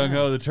about this. Gung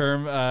ho, the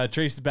term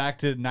traces back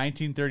to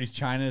 1930s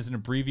China as an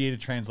abbreviated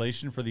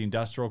translation for the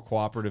Industrial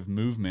Cooperative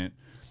Movement,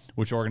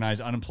 which organized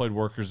unemployed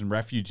workers and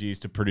refugees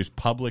to produce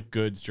public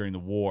goods during the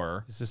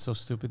war. This is so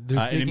stupid. They're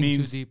And it digging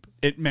means too deep.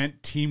 it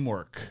meant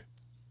teamwork.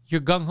 You're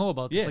gung ho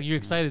about this. Yeah. Like you're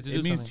excited to do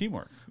It means something.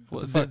 teamwork.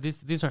 Well,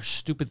 these are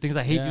stupid things.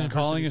 I hate Yeah. universities.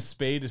 Calling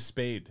a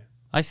spade.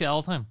 I say it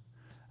all the time.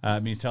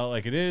 It means tell it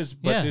like it is,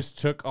 but Yeah. this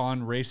took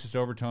on racist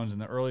overtones in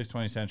the early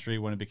 20th century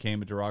when it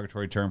became a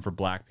derogatory term for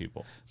black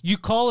people. You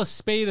call a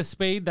spade,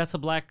 that's a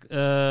black.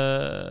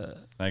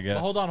 I guess.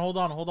 Hold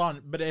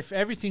on. But if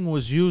everything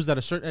was used at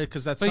a certain,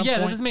 because at But some yeah, that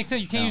point, doesn't make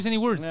sense. You can't use any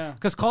words Yeah.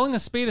 because calling a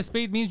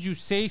spade means you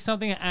say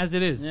something as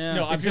it is. Yeah.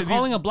 No, If you're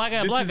calling a black guy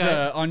a this black is,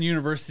 guy, on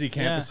university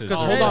campuses.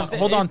 Because Oh.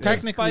 hold on. It's by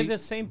Technically, the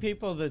same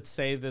people that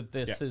say that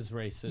this is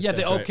racist. yeah, they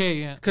That's right. okay.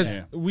 Yeah. because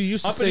Yeah. we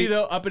used to uppity say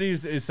though, uppity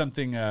is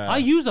something. I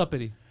use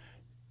uppity.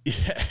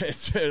 Yeah,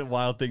 it's a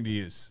wild thing to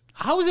use.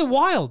 How is it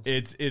wild?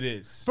 It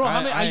is. Bro,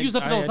 I use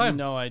uppity all the had time.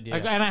 no idea.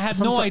 And I had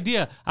no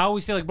idea. I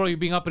always say like, bro, you're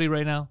being uppity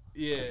right now.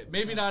 Yeah,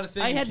 maybe not a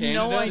thing. I in had Canada.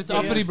 no idea. It's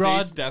uppity Uppity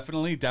broad. broad.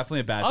 Definitely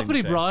a bad thing.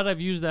 Uppity to say. broad,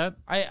 I've used that.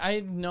 I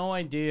had no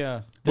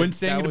idea. When that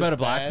saying it that about was a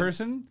black bad,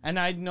 person? and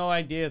I had no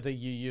idea that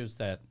you used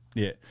that.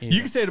 Yeah, Either. you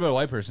can say it about a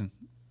white person.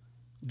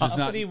 Just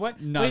not uppity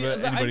what? not Wait,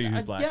 about anybody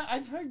who's black. Yeah,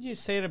 I've heard you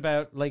say it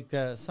about like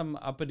some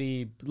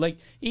uppity, like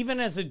even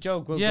as a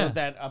joke, we'll Yeah. go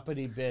that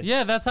uppity bitch.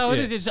 Yeah, that's how it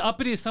Yeah. is. It's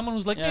uppity is someone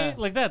who's like, Yeah.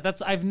 like that.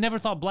 That's I've never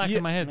thought black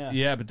in my head.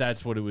 Yeah, but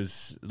that's what it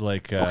was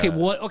like. Okay,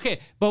 what? Okay,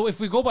 but if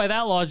we go by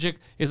that logic,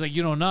 it's like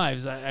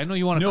knives. I know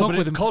you want to No, cook but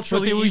with them,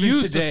 culturally, but they were even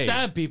used today, to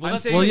stab people. I'm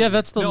That's saying, Well, yeah,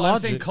 that's the I'm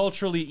saying logic.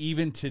 culturally,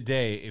 even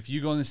today, if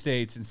you go in the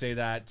States and say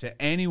that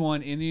to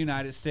anyone in the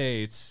United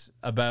States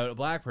about a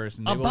black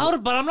person, they about will,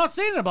 it. But I'm not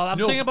saying it about. I'm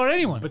No, saying about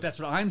anyone. But that's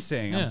what I'm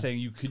saying. Yeah. I'm saying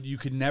you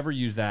could never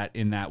use that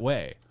in that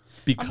way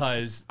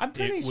because I'm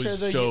pretty it was sure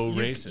that so you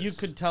racist.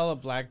 could tell a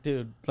black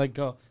dude like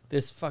go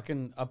this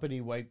fucking uppity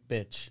white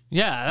bitch.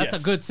 yeah, that's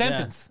Yes. a good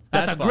sentence. Yeah.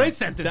 That's, That's a great fine.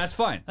 sentence. That's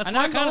fine. That's And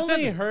my I've kind of only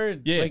sentence.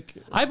 heard Yeah. like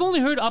I've only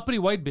heard uppity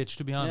white bitch,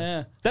 to be honest.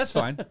 yeah. That's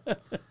fine.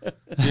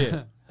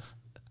 Yeah,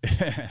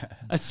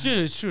 It's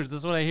true. It's true.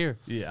 That's what I hear.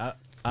 yeah.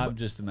 I'm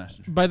just the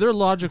messenger. By their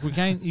logic, we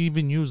can't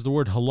even use the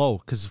word hello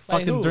because By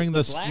fucking who? during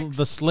The the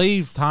blacks?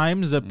 slave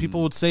times that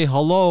people would say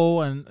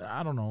hello and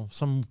I don't know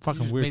some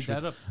fucking just weird made shit.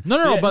 that up.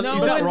 No, but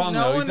he's not wrong,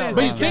 though. He's not is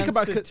But you wrong. think against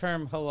about the it-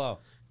 term hello.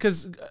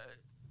 because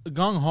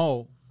gung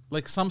ho,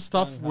 like some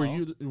stuff were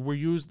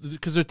used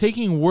because they're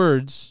taking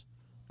words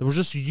that were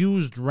just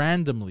used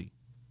randomly,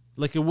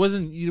 like it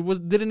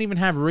didn't even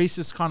have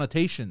racist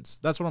connotations.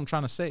 That's what I'm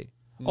trying to say.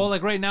 Oh,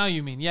 like right now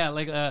you mean? Yeah,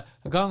 like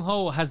gung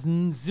ho has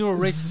zero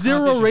racist Zero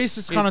connotation. racist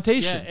It's-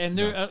 connotation. Yeah, and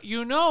they're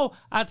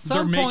at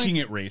some They're point making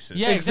it racist.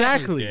 Yeah,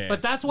 Exactly. Yeah.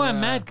 But that's why I'm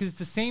mad because it's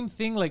the same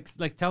thing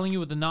like telling you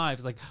with the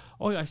knives. Like,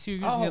 oh, I see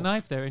you're using a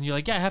knife there, and you're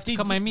like, yeah, I have to Did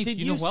cut my you- meat. did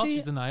You know you who else see-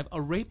 used the knife? A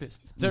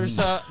rapist. There's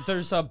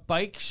a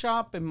bike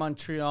shop in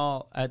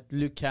Montreal at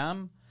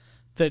Lucam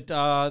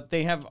that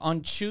they have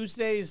on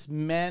Tuesdays.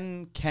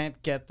 Men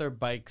can't get their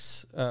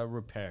bikes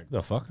repaired.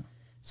 The fuck?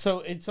 So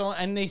it's all,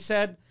 and they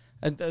said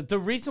the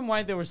reason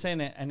why they were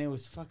saying it, and it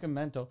was fucking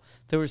mental.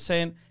 They were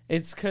saying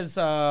it's because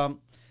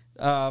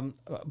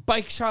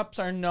bike shops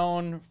are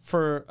known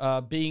for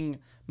being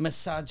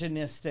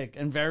misogynistic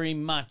and very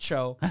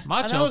macho. And I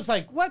Macho? was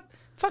like, what?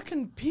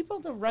 Fucking people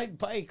that ride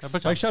bikes.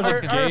 Bike Bike shop's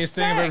are- the gayest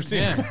thing I've ever fags. seen.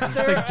 Yeah, it's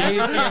the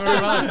gayest thing I've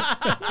ever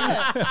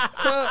run.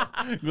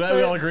 So Glad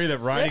we all agree that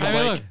riding I a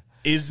mean, bike look.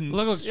 isn't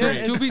Look,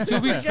 straight. to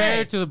be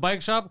fair to the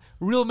bike shop,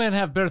 real men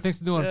have better things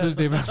to do on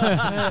Tuesday.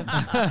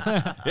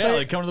 Yeah,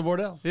 like come to the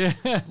Bordel.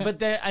 but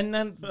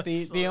then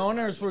the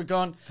owners were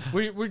going,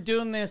 we're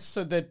doing this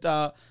so that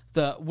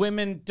the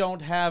women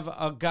don't have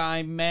a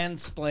guy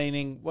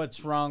mansplaining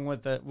what's wrong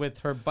with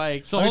her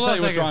bike. So Let me hold tell on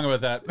you a what's second. wrong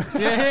about that.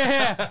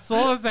 Yeah. So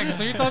hold on a second.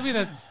 So you're telling me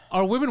that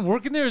are women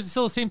working there? Or is it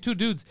still the same two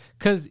dudes?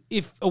 Because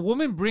if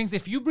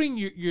you bring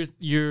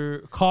your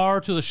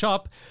car to the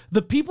shop,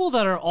 the people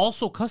that are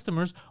also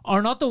customers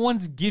are not the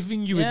ones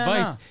giving you Yeah,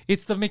 advice. no.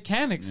 It's the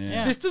mechanics.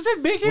 Yeah. This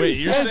doesn't make any Wait,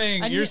 you're sense.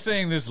 saying And you're you-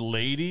 saying this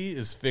lady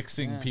is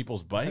fixing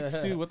people's bikes,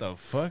 dude? What the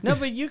fuck? No,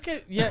 but you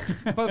could, yeah.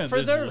 But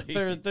for This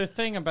lady. their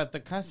thing about the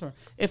customer,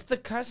 if the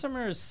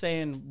customer is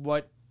saying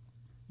what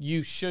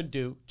you should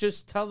do,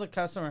 just tell the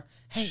customer,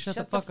 "Hey, shut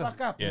the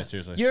fuck up." Yeah,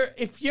 seriously.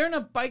 If you're in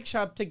a bike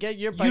shop to get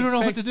your bike, don't know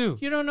what fixed, to do.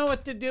 You don't know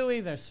what to do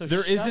either. So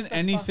There shut isn't the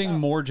anything fuck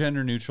up. more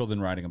gender neutral than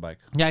riding a bike.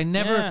 Yeah, I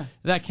never.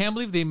 Yeah. I can't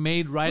believe they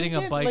made riding We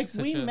a did, bike like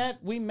such we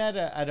a. met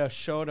at a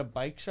show at a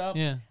bike shop.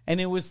 Yeah.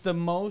 And it was the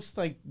most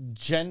like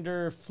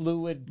gender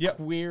fluid, Yep.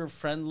 queer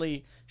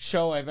friendly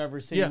show I've ever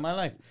seen Yeah. in my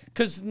life.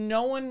 Because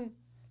no one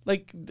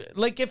like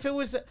if it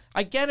was,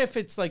 I get if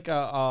it's like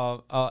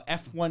a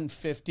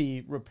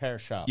F-150 repair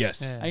shop.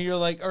 Yes. Yeah. And you're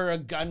like, or a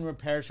gun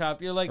repair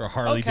shop. You're like, Or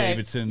Harley okay,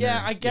 Davidson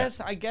Yeah, or-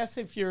 I guess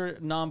if you're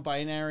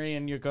non-binary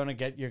and you're gonna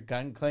get your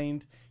gun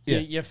cleaned, Yeah.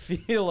 you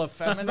feel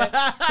effeminate.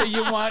 So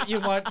you want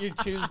your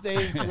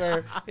Tuesdays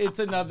where it's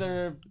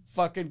another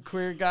fucking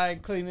queer guy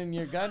cleaning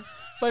your gun.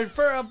 But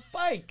for a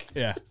bike,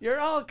 Yeah. you're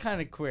all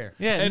kind of queer.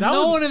 Yeah, And no that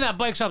would- one in that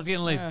bike shop's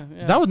getting laid.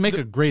 That would make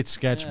a great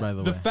sketch, by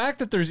the The way. fact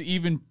that there's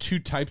even two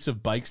types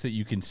of bikes that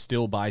you can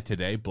still buy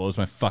today blows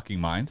my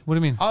fucking mind. What do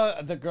you mean?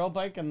 The girl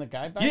bike and the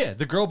guy bike. Yeah,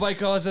 the girl bike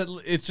has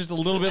it's just a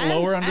little bit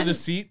lower under the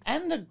seat.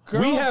 And the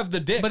girl. We have the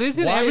dicks. But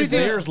isn't Why everything- is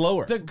theirs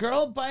lower? the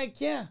girl bike.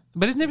 Yeah.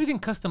 But isn't everything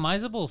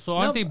customizable? So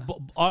aren't No,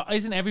 they?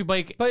 Isn't every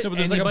bike? But- no, but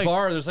there's any like a bike?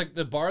 bar. There's like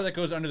the bar that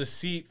goes under the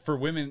seat for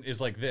women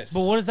is like this.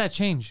 But what does that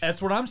change?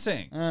 That's what I'm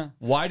saying.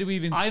 Why do we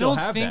even I still don't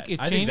have think that? it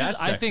I changes. think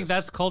that's I think sexist.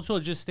 that's cultural.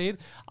 It just stayed.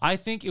 I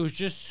think it was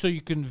just so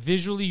you can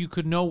visually you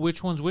could know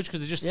which one's which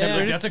because it's just Yeah. separated.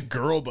 Like, that's a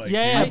girl bike,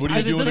 Yeah, dude. What are you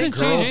it doing with a doesn't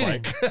girl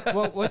change bike?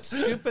 Well, what's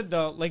stupid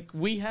though, like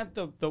we had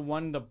the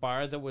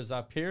bar that was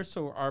up here,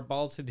 so our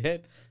balls had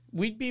hit.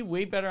 We'd be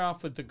way better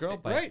off with the girl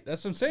bike. Right,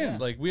 that's what I'm saying. Yeah.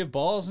 Like we have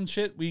balls and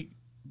shit.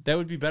 That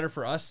would be better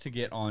for us to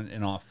get on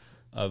and off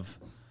of.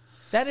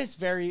 That is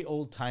very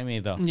old timey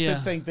though. Yeah.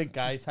 To think that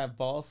guys have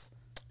balls.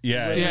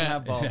 Yeah, Women yeah,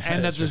 have balls. and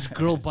that That's there's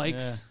girl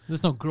bikes.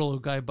 There's no girl or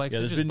guy bikes. Yeah,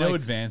 There's there's just been no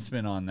bikes.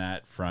 advancement on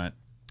that front.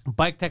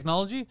 Bike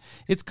technology,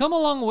 it's come a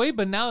long way,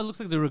 but now it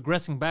looks like they're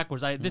regressing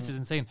backwards. This is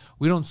insane.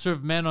 We don't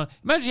serve men on.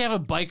 Imagine you have a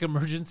bike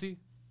emergency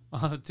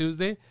on a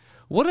Tuesday.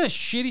 What a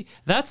shitty.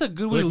 That's a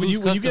good way Like to when lose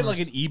you get like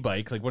customers. an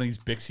e-bike, like one of these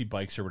Bixie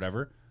bikes or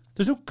whatever.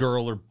 There's no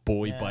girl or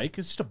boy bike.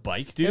 It's just a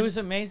bike, dude. It was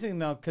amazing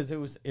though, because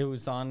it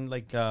was on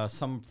like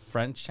some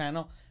French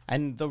channel,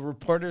 and the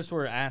reporters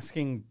were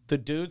asking the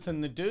dudes,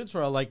 and the dudes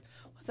were all like,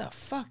 "What the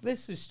fuck?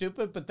 This is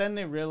stupid." But then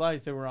they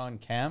realized they were on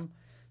cam,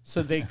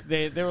 so they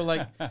were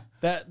like,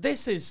 "That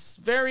this is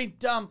very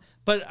dumb."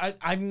 But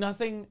I'm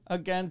nothing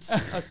against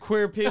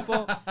queer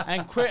people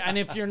and queer, and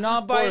if you're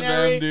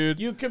non-binary, dude.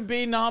 you can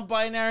be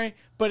non-binary.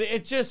 But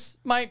it's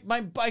just my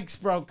bike's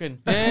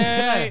broken. Yeah.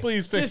 Can I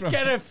Please fix just my-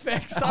 get it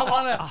fixed. I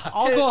want to.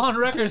 I'll go on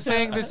record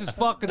saying this is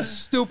fucking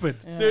stupid.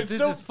 Dude, This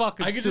so- is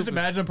fucking I could stupid. just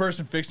imagine a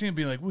person fixing it and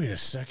being like, wait a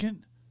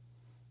second.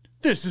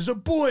 This is a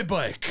boy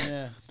bike.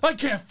 Yeah. I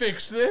can't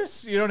fix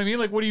this. You know what I mean?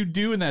 Like, what do you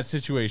do in that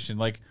situation?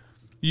 Like,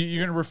 you're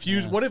going to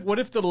refuse. What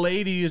if the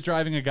lady is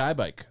driving a guy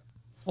bike?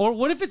 Or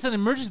what if it's an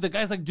emergency? The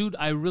guy's like, dude,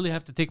 I really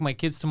have to take my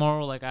kids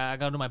tomorrow. Like, I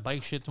got to do my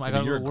bike shit tomorrow. I got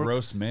to You're go a to work.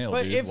 gross male,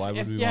 But dude. if- Why would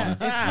if- we yeah, want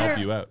to if help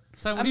you're- you out?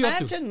 So what are you up to?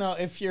 Imagine though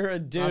if you're a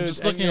dude just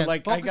and looking you're at-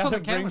 like, I Focus on gotta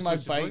the camera bring my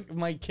switch, boy. bike,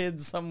 my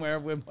kids somewhere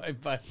with my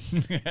bike.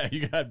 Yeah,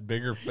 you got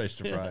bigger fish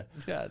to fry.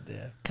 God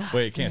damn.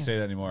 Wait, you can't say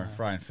that anymore.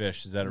 Frying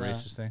fish. Is that a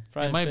racist thing?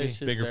 Fried might be.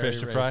 fish is Bigger very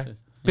fish to fry? racist.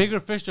 Bigger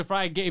fish to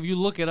fry. If you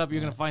look it up,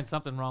 you're gonna find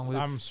something wrong with it.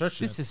 I'm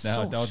searching. This is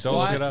No, so don't stupid.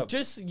 look Why- it up.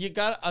 Just you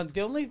got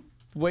the only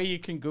way you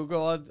can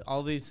Google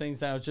all these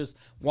things now is just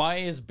why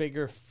is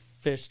bigger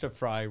fish to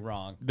fry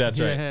wrong? That's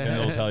right. Yeah.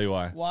 And it'll tell you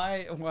why.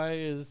 Why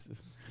is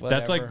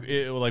That's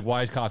whatever. like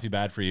why is coffee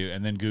bad for you?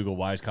 And then Google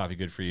why is coffee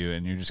good for you?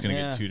 And you're just going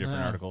to Yeah, get two different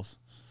yeah. articles.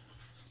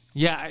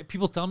 Yeah,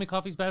 people tell me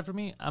coffee's bad for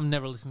me. I'm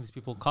never listening to these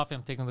people. Coffee,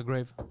 I'm taking to the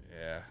grave.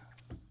 Yeah.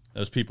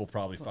 Those people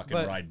probably fucking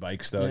But- ride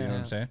bikes, though. You know what I'm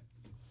Yeah. saying?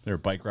 They're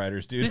bike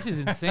riders, dude. This is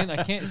insane.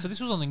 I can't. So this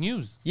was on the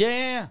news.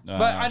 Yeah.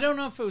 But I don't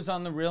know if it was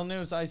on the real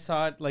news. I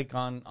saw it like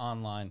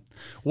online.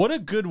 What a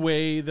good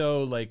way,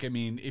 though. Like, I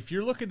mean, if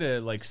you're looking to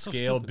like So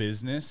scale stupid.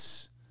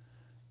 business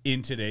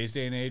in today's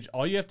day and age,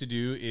 all you have to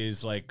do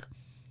is like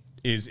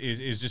is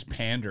just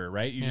pander,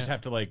 right? You just Yeah.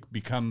 have to like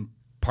become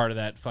part of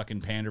that fucking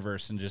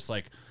panderverse and just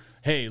like,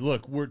 hey,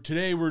 look, we're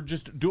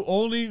just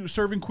only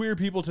serving queer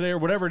people today or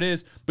whatever it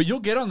is. But you'll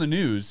get on the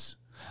news.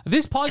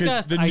 This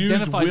podcast the news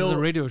identifies as a will-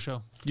 radio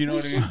show. You know We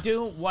what I mean? should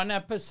do one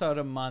episode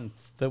a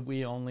month that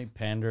we only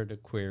pander to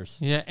queers.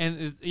 Yeah,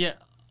 and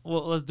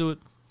well, let's do it.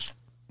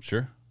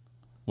 Sure.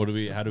 What do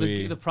we? How do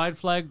we? The pride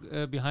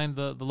flag behind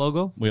the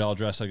logo. We all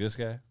dress like this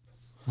guy.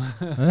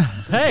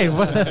 Hey,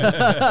 what?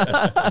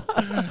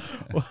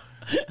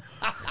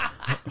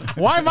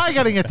 Why am I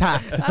getting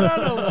attacked? I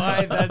don't know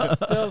why that's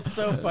still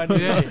so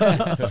funny.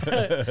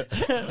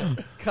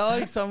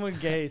 Calling someone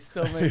gay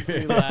still makes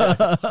me laugh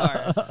hard.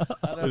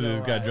 I don't Is know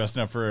this guy why.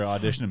 dressing up for an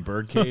audition in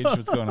Birdcage?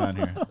 What's going on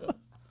here?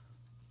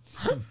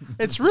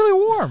 It's really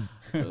warm.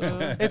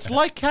 It's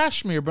like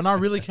cashmere, but not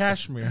really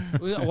cashmere.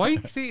 Why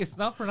you say it's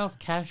not pronounced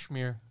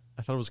cashmere?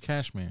 I thought it was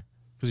cashmere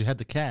because you had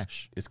the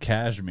cash. It's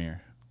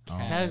cashmere.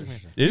 Cashmere.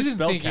 It You is didn't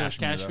spelled think it was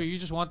cashmere, cashmere. though. You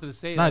just wanted to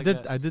say it. No, like I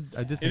did. that. I did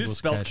think It it is was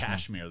spelled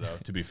cashmere. cashmere, though.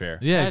 To be fair.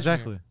 Yeah, Cashmere.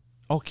 exactly.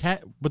 Oh,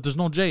 but there's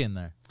no J in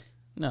there.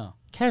 No.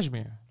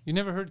 Cashmere. You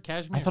never heard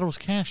cashmere? I thought it was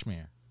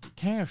cashmere.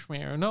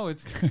 Cashmere. No,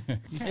 it's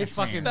It's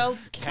fucking spelled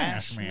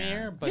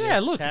cashmere, but Yeah,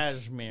 it's look, it's-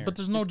 cashmere. but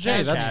there's no It's J,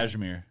 It's that's-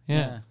 cashmere.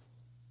 yeah.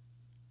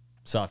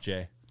 Soft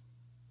J.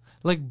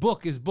 Like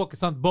book is book.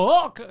 It's not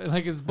book.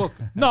 Like it's book.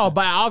 No,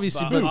 but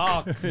obviously, but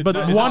not-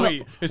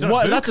 one. it's not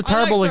What, book. that's a I like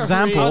terrible the I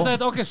example. was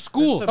like, okay,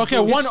 school. It's a Okay,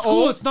 book. one It's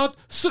school. O. It's not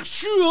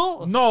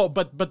sexual. No,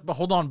 but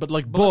hold on. But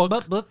like book,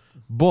 But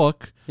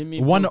book. You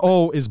mean One book.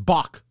 O is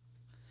Bach.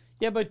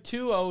 Yeah, but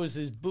two O's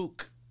is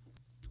book.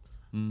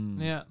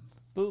 yeah,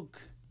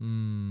 Book.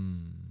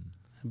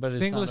 But it's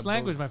it's English not a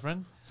language, book. my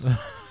friend.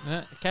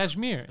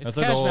 Cashmere. It's That's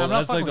like the cashmere. whole. I'm not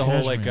That's like fucking the with whole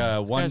you. like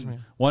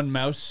Cashmere. one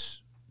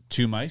mouse,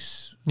 two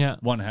mice. Yeah.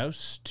 One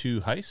house,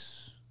 two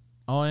heis.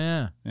 Oh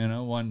yeah. You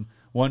know, one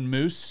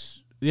moose.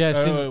 Yeah.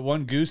 See,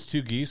 One goose,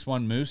 two geese.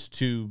 One moose,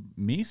 two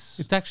meese.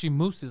 It's actually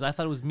mooses. I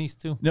thought it was meese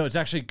too. No, it's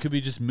actually could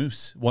be just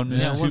moose. One moose,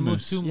 Yeah, two one moose.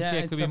 moose, two moose. Yeah, Yeah, it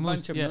it's could be a moose.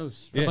 bunch of yeah.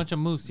 moose. It's a bunch of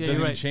moose. Yeah, Doesn't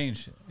you're even right.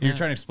 change. You're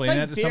trying to It's explain like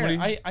that to beer.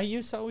 somebody. I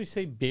used to always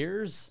say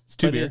beers,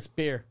 two but beer. it's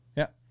beer.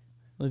 Yeah.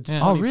 It's Yeah.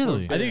 Oh, 24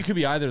 really? I think it could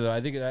be either though. I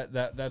think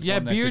that's Yeah,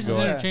 one that beers could is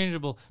go.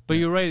 interchangeable, but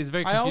you're right. It's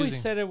very I confusing.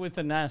 always said it with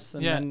an S,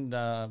 and Yeah.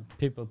 then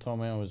people told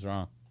me I was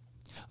wrong.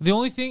 The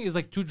only thing is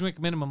like 2 drink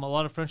minimum. A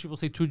lot of French people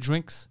say 2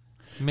 drinks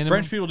minimum.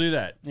 French people do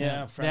that.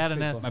 Yeah, They French add an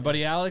people. S. My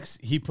buddy Alex,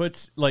 he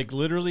puts like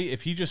literally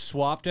if he just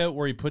swapped out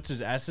where he puts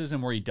his S's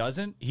and where he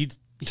doesn't, he'd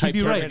type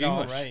be right. perfect It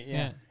all English. right, Yeah.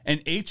 yeah.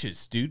 And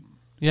H's, dude.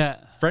 Yeah.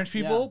 French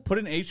people Yeah. put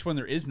an H when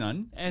there is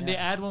none, And they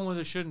add one where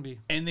there shouldn't be.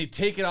 and they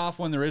take it off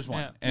when there is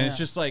one. Yeah. And it's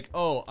Yeah. just like,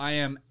 oh, I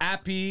am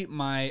happy.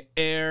 My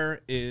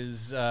air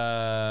is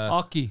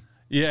Aki.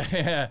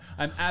 yeah.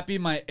 I'm happy.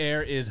 My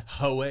air is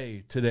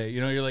Hawaii today.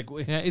 You know, you're like,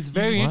 wait, Yeah, it's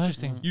very What?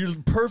 interesting. you're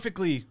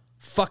perfectly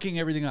fucking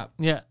everything up.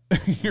 Yeah.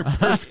 You're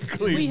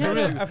perfectly. We had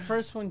a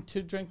first when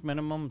 2 drink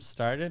minimum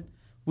started,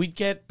 we'd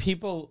get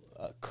people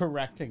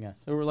correcting us.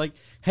 They were like,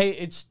 "Hey,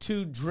 it's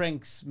 2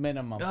 drinks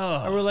minimum,"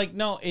 and we're like,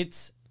 "No,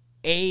 it's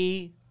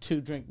a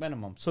 2 drink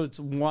minimum. So it's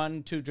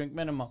 1 2 drink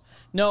minimum.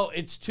 No,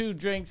 it's 2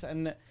 drinks."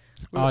 And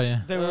Oh,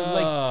 yeah. they were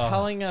like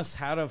telling us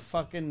how to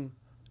fucking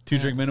 2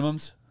 drink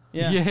minimums.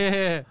 yeah.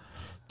 Yeah.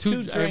 Two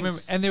I remember,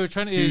 drinks. and they were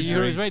trying to. Two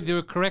You're drinks. right. They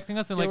were correcting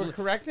us and They like, were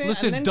correcting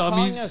listen, and then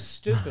dummies. calling us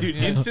stupid. Dude,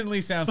 instantly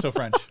sounds so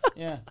French.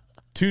 Yeah.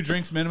 2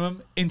 drinks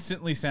minimum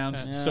instantly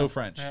sounds so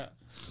French. Yeah.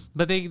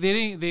 But they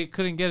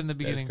couldn't get it in the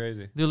beginning.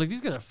 crazy. They're like,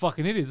 these guys are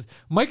fucking idiots.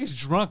 Mike is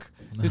drunk.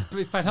 This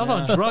Pascal's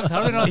on drugs. How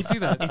do they not see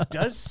that? It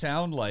does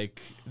sound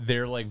like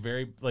they're like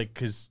very like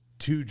because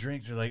 2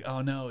 drinks are like, oh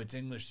no, it's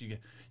English.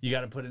 You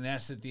got to put an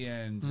S at the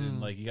end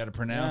and like you got to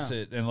pronounce Yeah.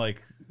 it and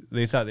like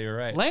They thought they were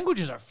right.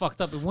 Languages are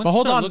fucked up. But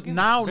hold on,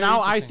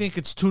 now I think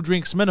it's 2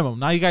 drinks minimum.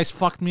 Now you guys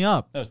fucked me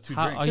up. That was 2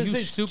 How- drinks. are you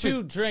Because it's stupid?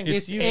 2 drinks.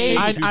 It's You a-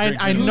 take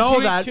I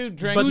know that, two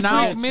drinks, but Two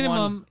now drink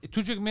minimum.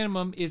 2 drink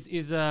minimum is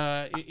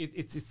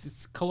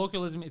it's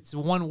colloquialism. It's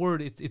one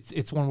word.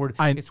 It's one word.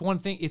 It's one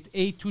thing. It's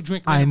a 2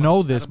 drink. I minimum.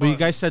 know this, Not but you about-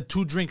 guys said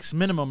 2 drinks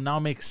minimum. Now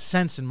makes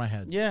sense in my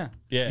head. Yeah.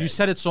 Yeah. You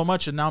said it so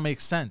much, it now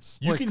makes sense.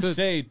 You Well, can could-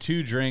 say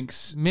 2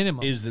 drinks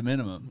Minimum. is the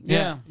minimum.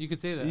 Yeah. You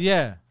could say that.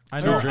 Yeah, I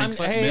Or know. drinks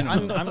I'm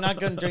minimum. not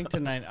going to drink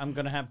tonight. I'm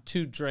going to have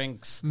 2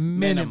 drinks Minimum.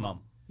 minimum.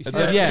 You see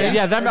That's- that?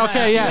 Yeah, that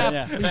okay, yeah.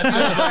 Yeah.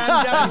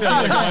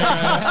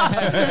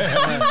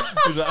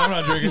 He's like, I'm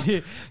not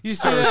drinking. You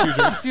see that?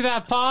 You see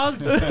that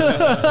pause?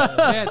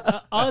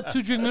 Yeah,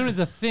 2 drink minimum is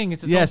a thing.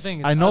 It's its own Yes, thing.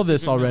 It's I know not 2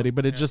 this drink already, minimum.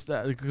 but it just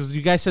because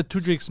you guys said 2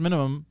 drinks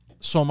minimum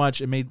so much,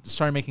 it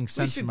started making We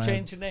sense in should my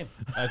change head. the name.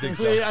 I think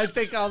so. I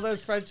think all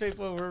those French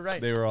people were right.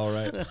 They were all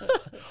right.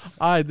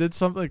 I did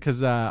something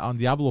because on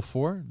Diablo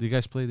 4, do you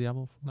guys play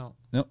Diablo 4? No.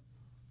 Nope.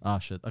 Oh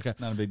shit. Okay.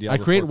 Not a big I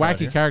Diablo create 4 crowd wacky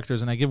here.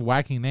 characters and I give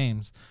wacky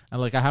names. And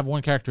like I have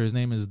one character, his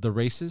name is the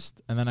racist,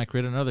 and then I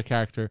create another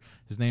character,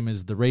 his name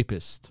is the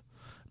rapist.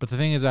 But the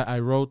thing is, I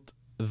wrote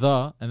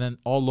the and then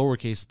all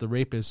lowercase the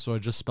rapist, so I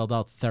just spelled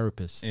out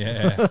therapist.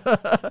 Yeah.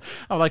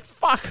 I'm like,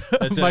 fuck,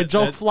 my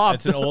joke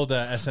flopped. That's an old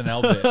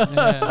SNL bit.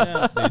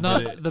 Yeah. No,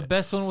 did it. the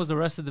best one was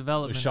Arrested With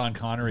Development. Sean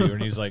Connery when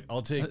he's like,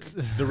 I'll take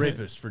the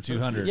rapist for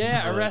 200.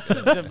 Yeah,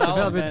 Arrested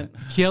Development.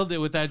 Killed it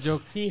with that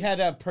joke. He had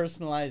a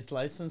personalized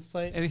license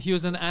plate. And he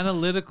was an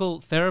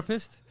analytical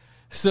therapist.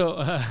 So,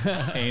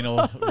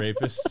 Anal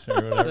rapist or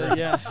whatever.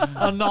 Yeah.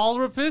 a null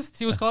rapist,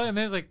 he was calling, and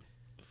then he's like,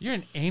 "You're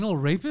an anal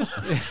rapist."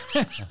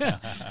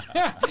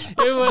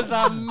 It was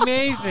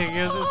amazing.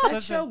 It was That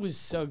such show a, was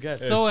so good.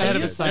 so ahead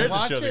of good. its time. There's a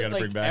Watch show they it gotta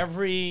like bring back.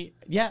 every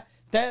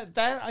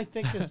that I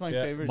think is my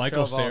Yeah. favorite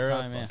Michael show of all Cera.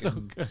 time. Yeah. So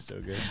fucking good.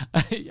 So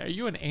good. Are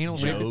you an anal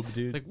Job, rapist?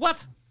 dude. Like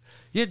what?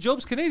 Yeah,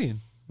 Job's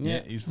Canadian.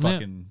 Yeah, he's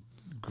fucking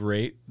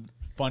great.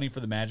 Funny for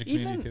the Magic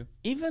community too.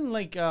 Even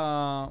like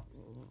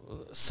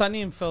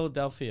Sunny in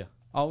Philadelphia.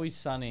 Always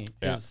Sunny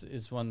Yeah.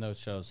 is one of those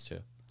shows too.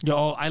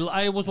 Yo,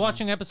 I was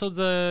watching episodes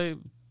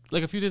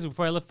like a few days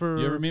before I left for.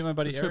 You ever meet my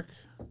buddy the trip.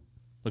 Eric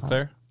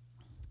Leclerc?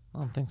 I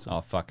don't think so.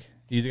 Oh fuck,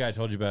 he's the guy I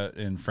told you about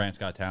in France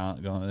Got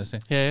Talent. Going on this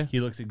thing. Yeah, yeah. He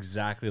looks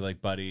exactly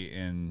like Buddy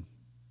in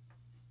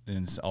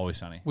Always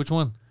Sunny. Which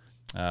one?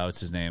 What's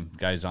his name?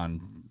 Guy's on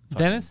fucking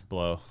Dennis?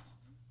 Blow.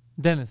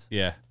 Dennis.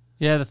 Yeah,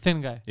 Yeah, the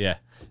thin guy. yeah.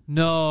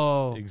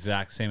 No.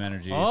 Exact same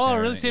energy. Oh, same really?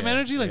 everything. Same Yeah,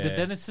 energy, like the yeah,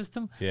 Dennis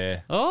system.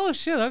 Yeah. Oh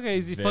shit. Okay,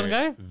 is he a fun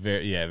guy?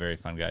 Very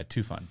fun guy.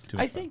 Too fun. Too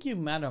I much think you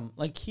met him.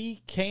 Like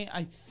he came.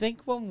 I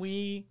think when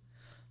we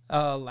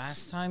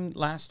last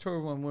tour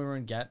when we were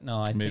in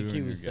Gatineau, I fun. Maybe think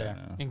he when was you're there.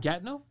 getting, In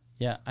Gatineau?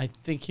 Yeah, I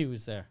think he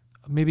was there.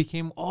 Maybe he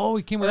came. Oh,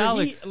 he came with Or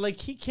Alex.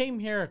 he came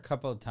here a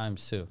couple of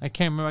times too. I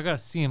can't remember. I gotta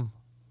see him.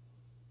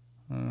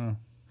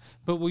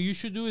 But what you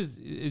should do is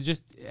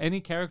just any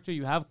character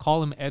you have,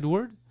 call him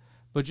Edward,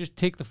 but just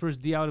take the first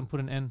D out and put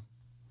an N.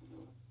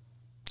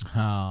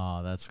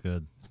 Oh, that's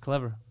good. It's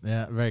clever.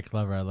 Yeah, very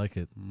clever. I like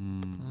it.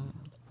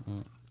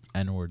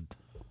 N-word.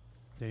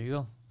 There you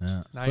go.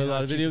 Yeah. Now Play you a know lot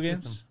how of to cheat video the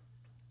games. system.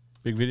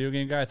 Big video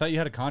game guy. I thought you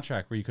had a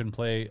contract where you couldn't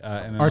play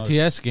MMOs.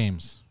 RTS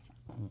games.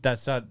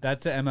 That's an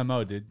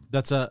MMO, dude.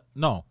 That's a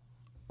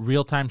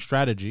real-time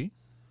strategy,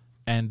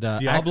 and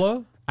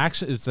Diablo?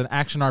 Action. It's an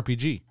action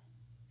RPG.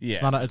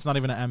 Yeah, It's not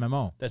even an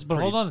MMO. That's But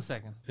pretty, hold on a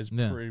second. It's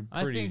Yeah. pretty.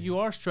 I think you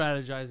are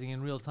strategizing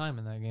in real time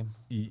in that game.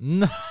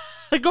 No,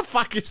 go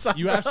fuck yourself.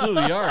 You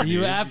absolutely are. You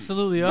dude.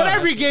 absolutely are. But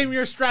every game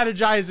you're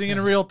strategizing in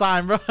real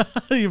time, bro.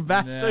 You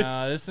bastards.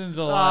 Nah, this one's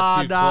a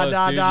lot too close,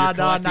 dude. You're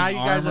collecting now you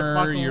guys are armor.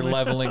 fucking You're with me.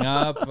 leveling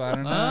up. I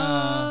don't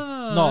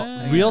know. No,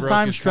 yeah. real broke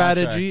time his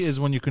strategy contract. is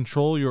when you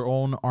control your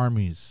own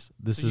armies.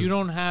 This So is you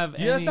don't have.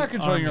 Yeah, that's any not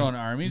controlling your army.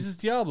 own armies. It's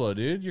Diablo,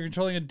 dude. You're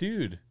controlling a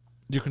dude.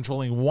 you're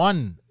controlling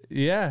one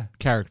Yeah.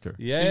 character,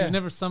 Yeah. So yeah. you've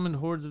never summoned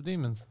hordes of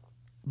demons.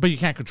 but you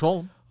can't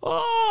control them.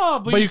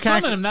 Oh, but But you you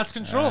can't- summon him. That's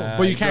control.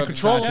 But you you can't broke the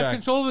control you them. have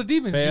contract. control of the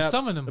demons. Pay You up.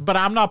 summon them. But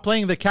I'm not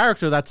playing the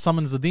character that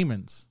summons the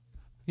demons.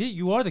 Yeah,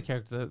 you are the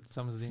character that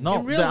summons the demons. No,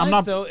 In real I'm life,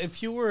 not. though,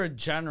 if you were a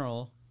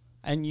general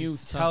and you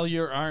tell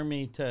your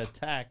army to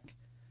attack,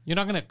 You're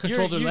not gonna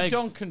control their you legs.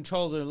 don't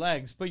control their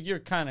legs, but you're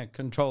kind of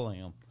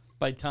controlling them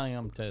by telling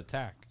them to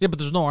attack. Yeah, but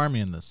there's no army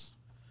in this.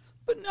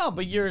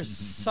 But you're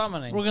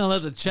summoning. We're gonna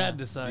let the chat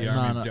decide. Yeah.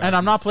 Army of No. Darkness. And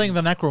I'm not playing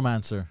the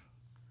necromancer.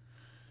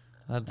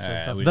 That's we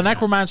The didn't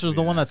necromancer is ask-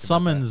 the we one didn't that ask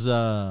about that. summons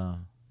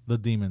the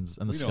demons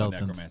and the We know what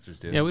skeletons. necromancers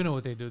do. yeah, we know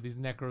what they do. These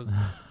necros,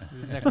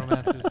 these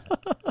necromancers,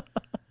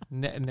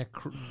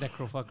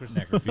 necro fuckers,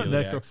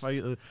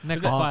 Necrophiliacs.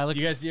 necrophilics.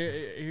 You guys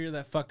hear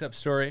that fucked up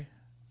story?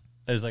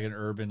 There's like an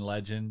urban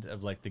legend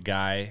of like the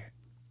guy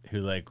who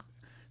like,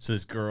 so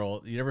this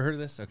girl, you ever heard of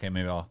this? Okay,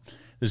 maybe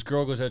this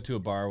girl goes out to a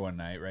bar one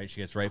night, right?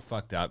 She gets right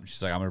fucked up. And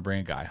she's like, I'm going to bring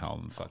a guy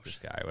home and fuck this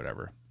guy,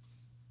 whatever.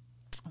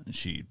 And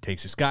she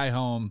takes this guy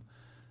home.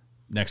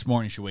 Next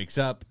morning she wakes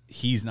up.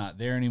 He's not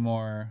there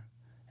anymore.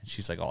 And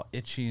she's like all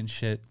itchy and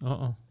shit.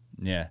 Uh-oh.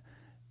 Yeah.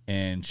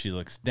 And she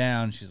looks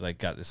down. She's like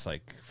got this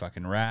like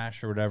fucking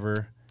rash or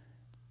whatever.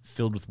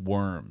 filled with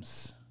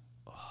worms.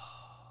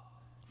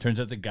 Turns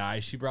out the guy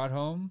she brought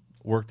home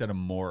worked at a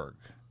morgue.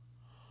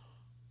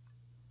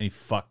 And he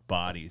fucked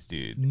bodies,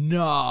 dude.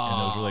 No.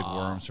 And those were like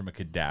worms from a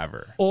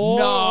cadaver.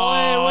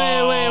 Oh,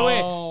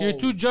 wait. You're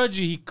too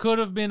judgy. He could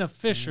have been a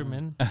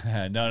fisherman.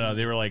 No,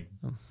 they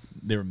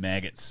were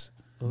maggots.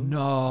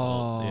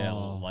 No. Yeah,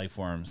 little life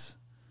worms.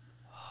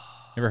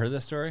 You ever heard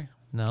this story?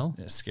 No.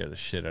 It scared the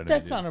shit out of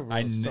That's me. not a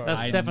real story.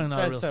 That's definitely not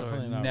a real That's story.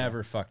 definitely not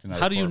Never fucked another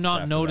How do you corpse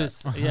not after notice?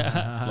 that.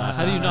 Yeah.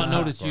 How do you not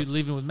notice you corpse.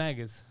 leaving with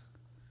maggots?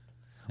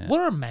 What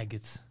are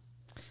maggots?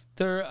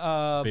 They're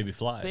Baby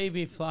flies.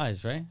 baby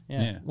flies, right?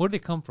 Yeah. Where do they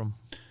come from?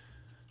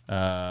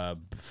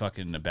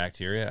 Fucking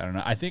bacteria. I don't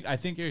know. I think.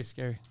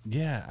 Scary.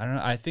 Yeah, I don't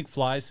know. I think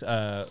flies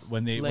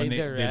when they Lay lay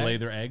their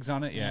their eggs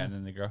on it, and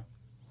then they grow.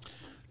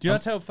 Do you know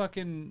that's how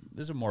fucking?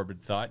 This is a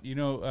morbid thought. You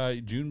know,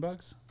 June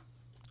bugs,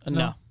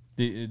 No.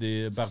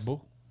 the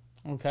barbeaux.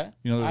 Okay.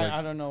 You know, like-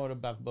 I don't know what a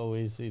buckbow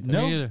is either.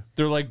 No, either.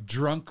 they're like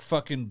drunk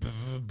fucking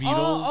beetles.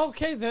 Oh,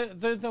 okay.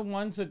 They're the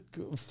ones that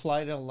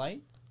fly to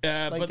light,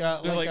 but like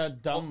they're a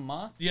dumb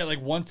moth. yeah,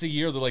 like once a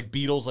year they're like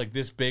beetles like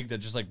this big that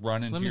just like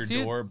run into me your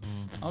see it. door.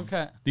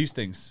 Okay. These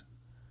things,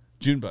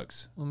 June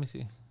bugs, Let me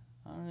see.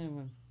 I don't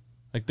even.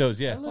 like those.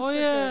 Yeah, Oh,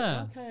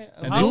 yeah. Okay.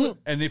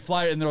 and they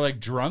fly and they're like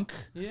drunk.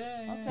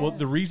 Yeah. Well,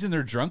 the reason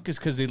they're drunk is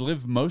because they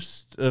live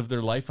most of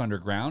their life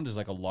underground as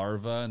like a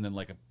larva and then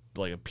like a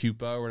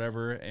pupa or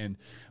whatever. And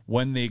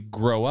when they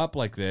grow up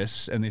like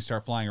this and they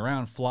start flying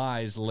around,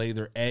 flies lay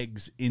their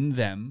eggs in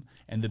them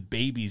and the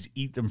babies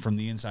eat them from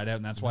the inside out.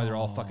 And that's why they're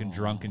all fucking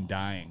drunk and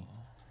dying.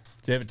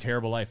 So they have a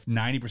terrible life.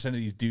 90% of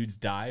these dudes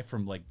die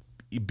from like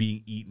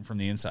being eaten from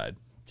the inside.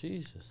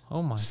 Jesus.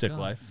 Oh my Sick God.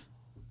 life.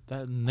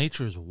 That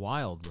nature is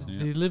wild, bro.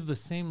 They live the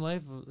same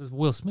life as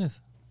Will Smith.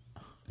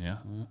 Yeah.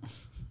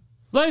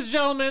 Ladies and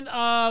gentlemen,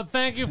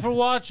 thank you for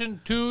watching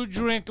Two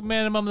Drink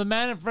Minimum. The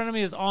man in front of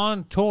me is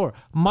on tour.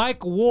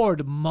 Mike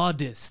Ward,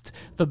 Modest,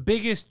 the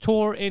biggest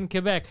tour in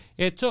Quebec.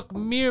 It took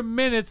mere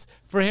minutes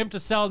for him to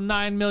sell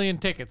 9 million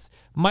tickets.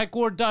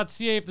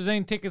 MikeWard.ca. If there's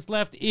any tickets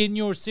left in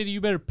your city,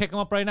 you better pick them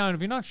up right now. And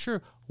if you're not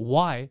sure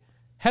why,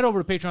 head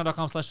over to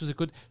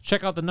patreon.com/Suzekut.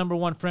 Check out the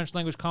 #1 French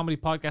language comedy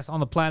podcast on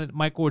the planet,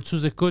 Mike Ward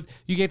Suzekut.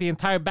 You get the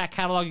entire back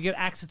catalog. You get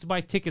access to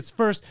buy tickets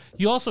first.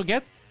 You also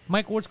get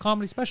Mike Ward's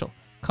comedy special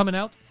coming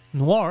out,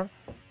 Noir,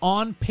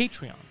 on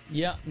Patreon.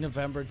 Yeah,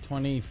 November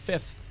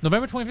 25th.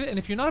 November 25th. And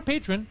if you're not a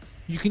patron,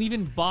 you can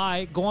even go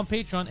on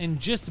Patreon and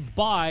just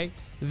buy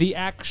the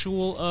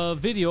actual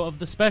video of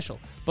the special.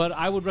 But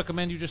I would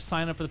recommend you just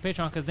sign up for the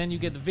Patreon because then you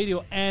get the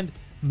video and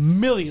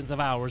millions of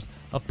hours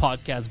of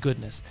podcast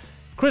goodness.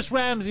 Chris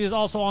Ramsey is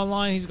also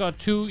online. He's got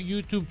 2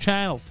 YouTube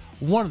channels.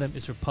 One of them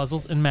is for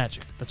puzzles and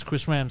magic. That's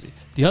Chris Ramsey.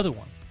 The other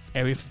one,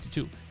 Area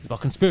 52, is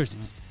about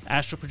conspiracies,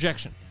 astral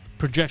projection,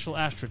 projectional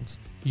astrons,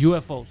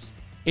 UFOs,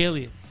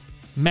 aliens,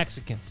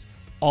 Mexicans,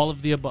 all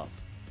of the above.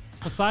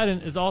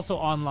 Poseidon is also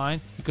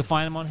online. You can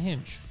find him on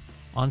Hinge,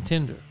 on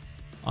Tinder,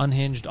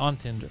 Unhinged on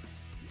Tinder.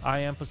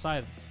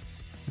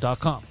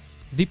 IamPoseidon.com.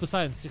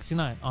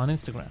 ThePoseidon69 on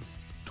Instagram.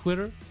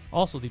 Twitter,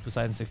 also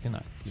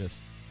ThePoseidon69. Yes.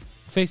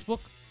 Facebook,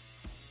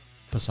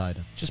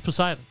 Poseidon. just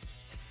Poseidon.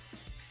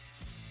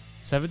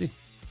 70.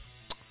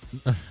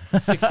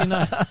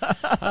 69.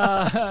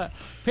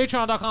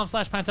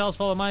 Patreon.com/Pantelis.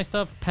 Follow my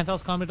stuff.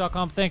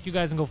 PantelisComedy.com. Thank you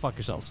guys and go fuck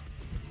yourselves.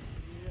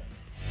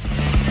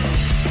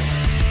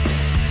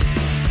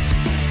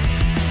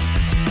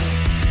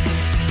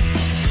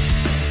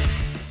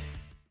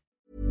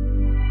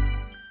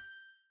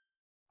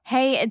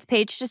 Hey, it's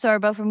Paige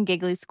DeSorbo from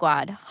Giggly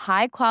Squad.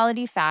 High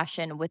quality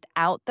fashion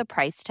without the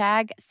price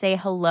tag. Say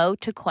hello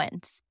to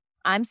Quince.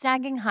 I'm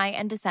snagging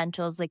high-end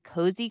essentials like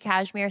cozy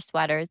cashmere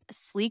sweaters,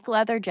 sleek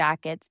leather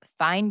jackets,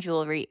 fine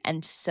jewelry,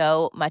 and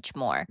so much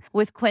more.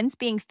 With Quince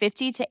being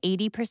 50 to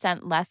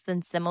 80% less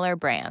than similar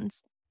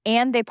brands.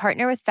 And they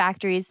partner with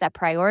factories that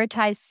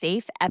prioritize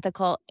safe,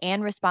 ethical,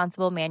 and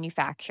responsible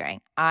manufacturing.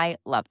 I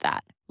love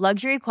that.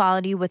 Luxury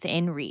quality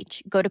within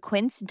reach. Go to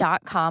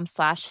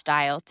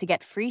quince.com/style to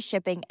get free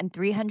shipping and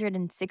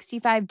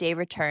 365-day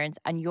returns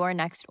on your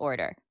next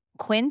order.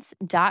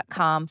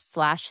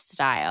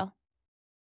 Quince.com/style.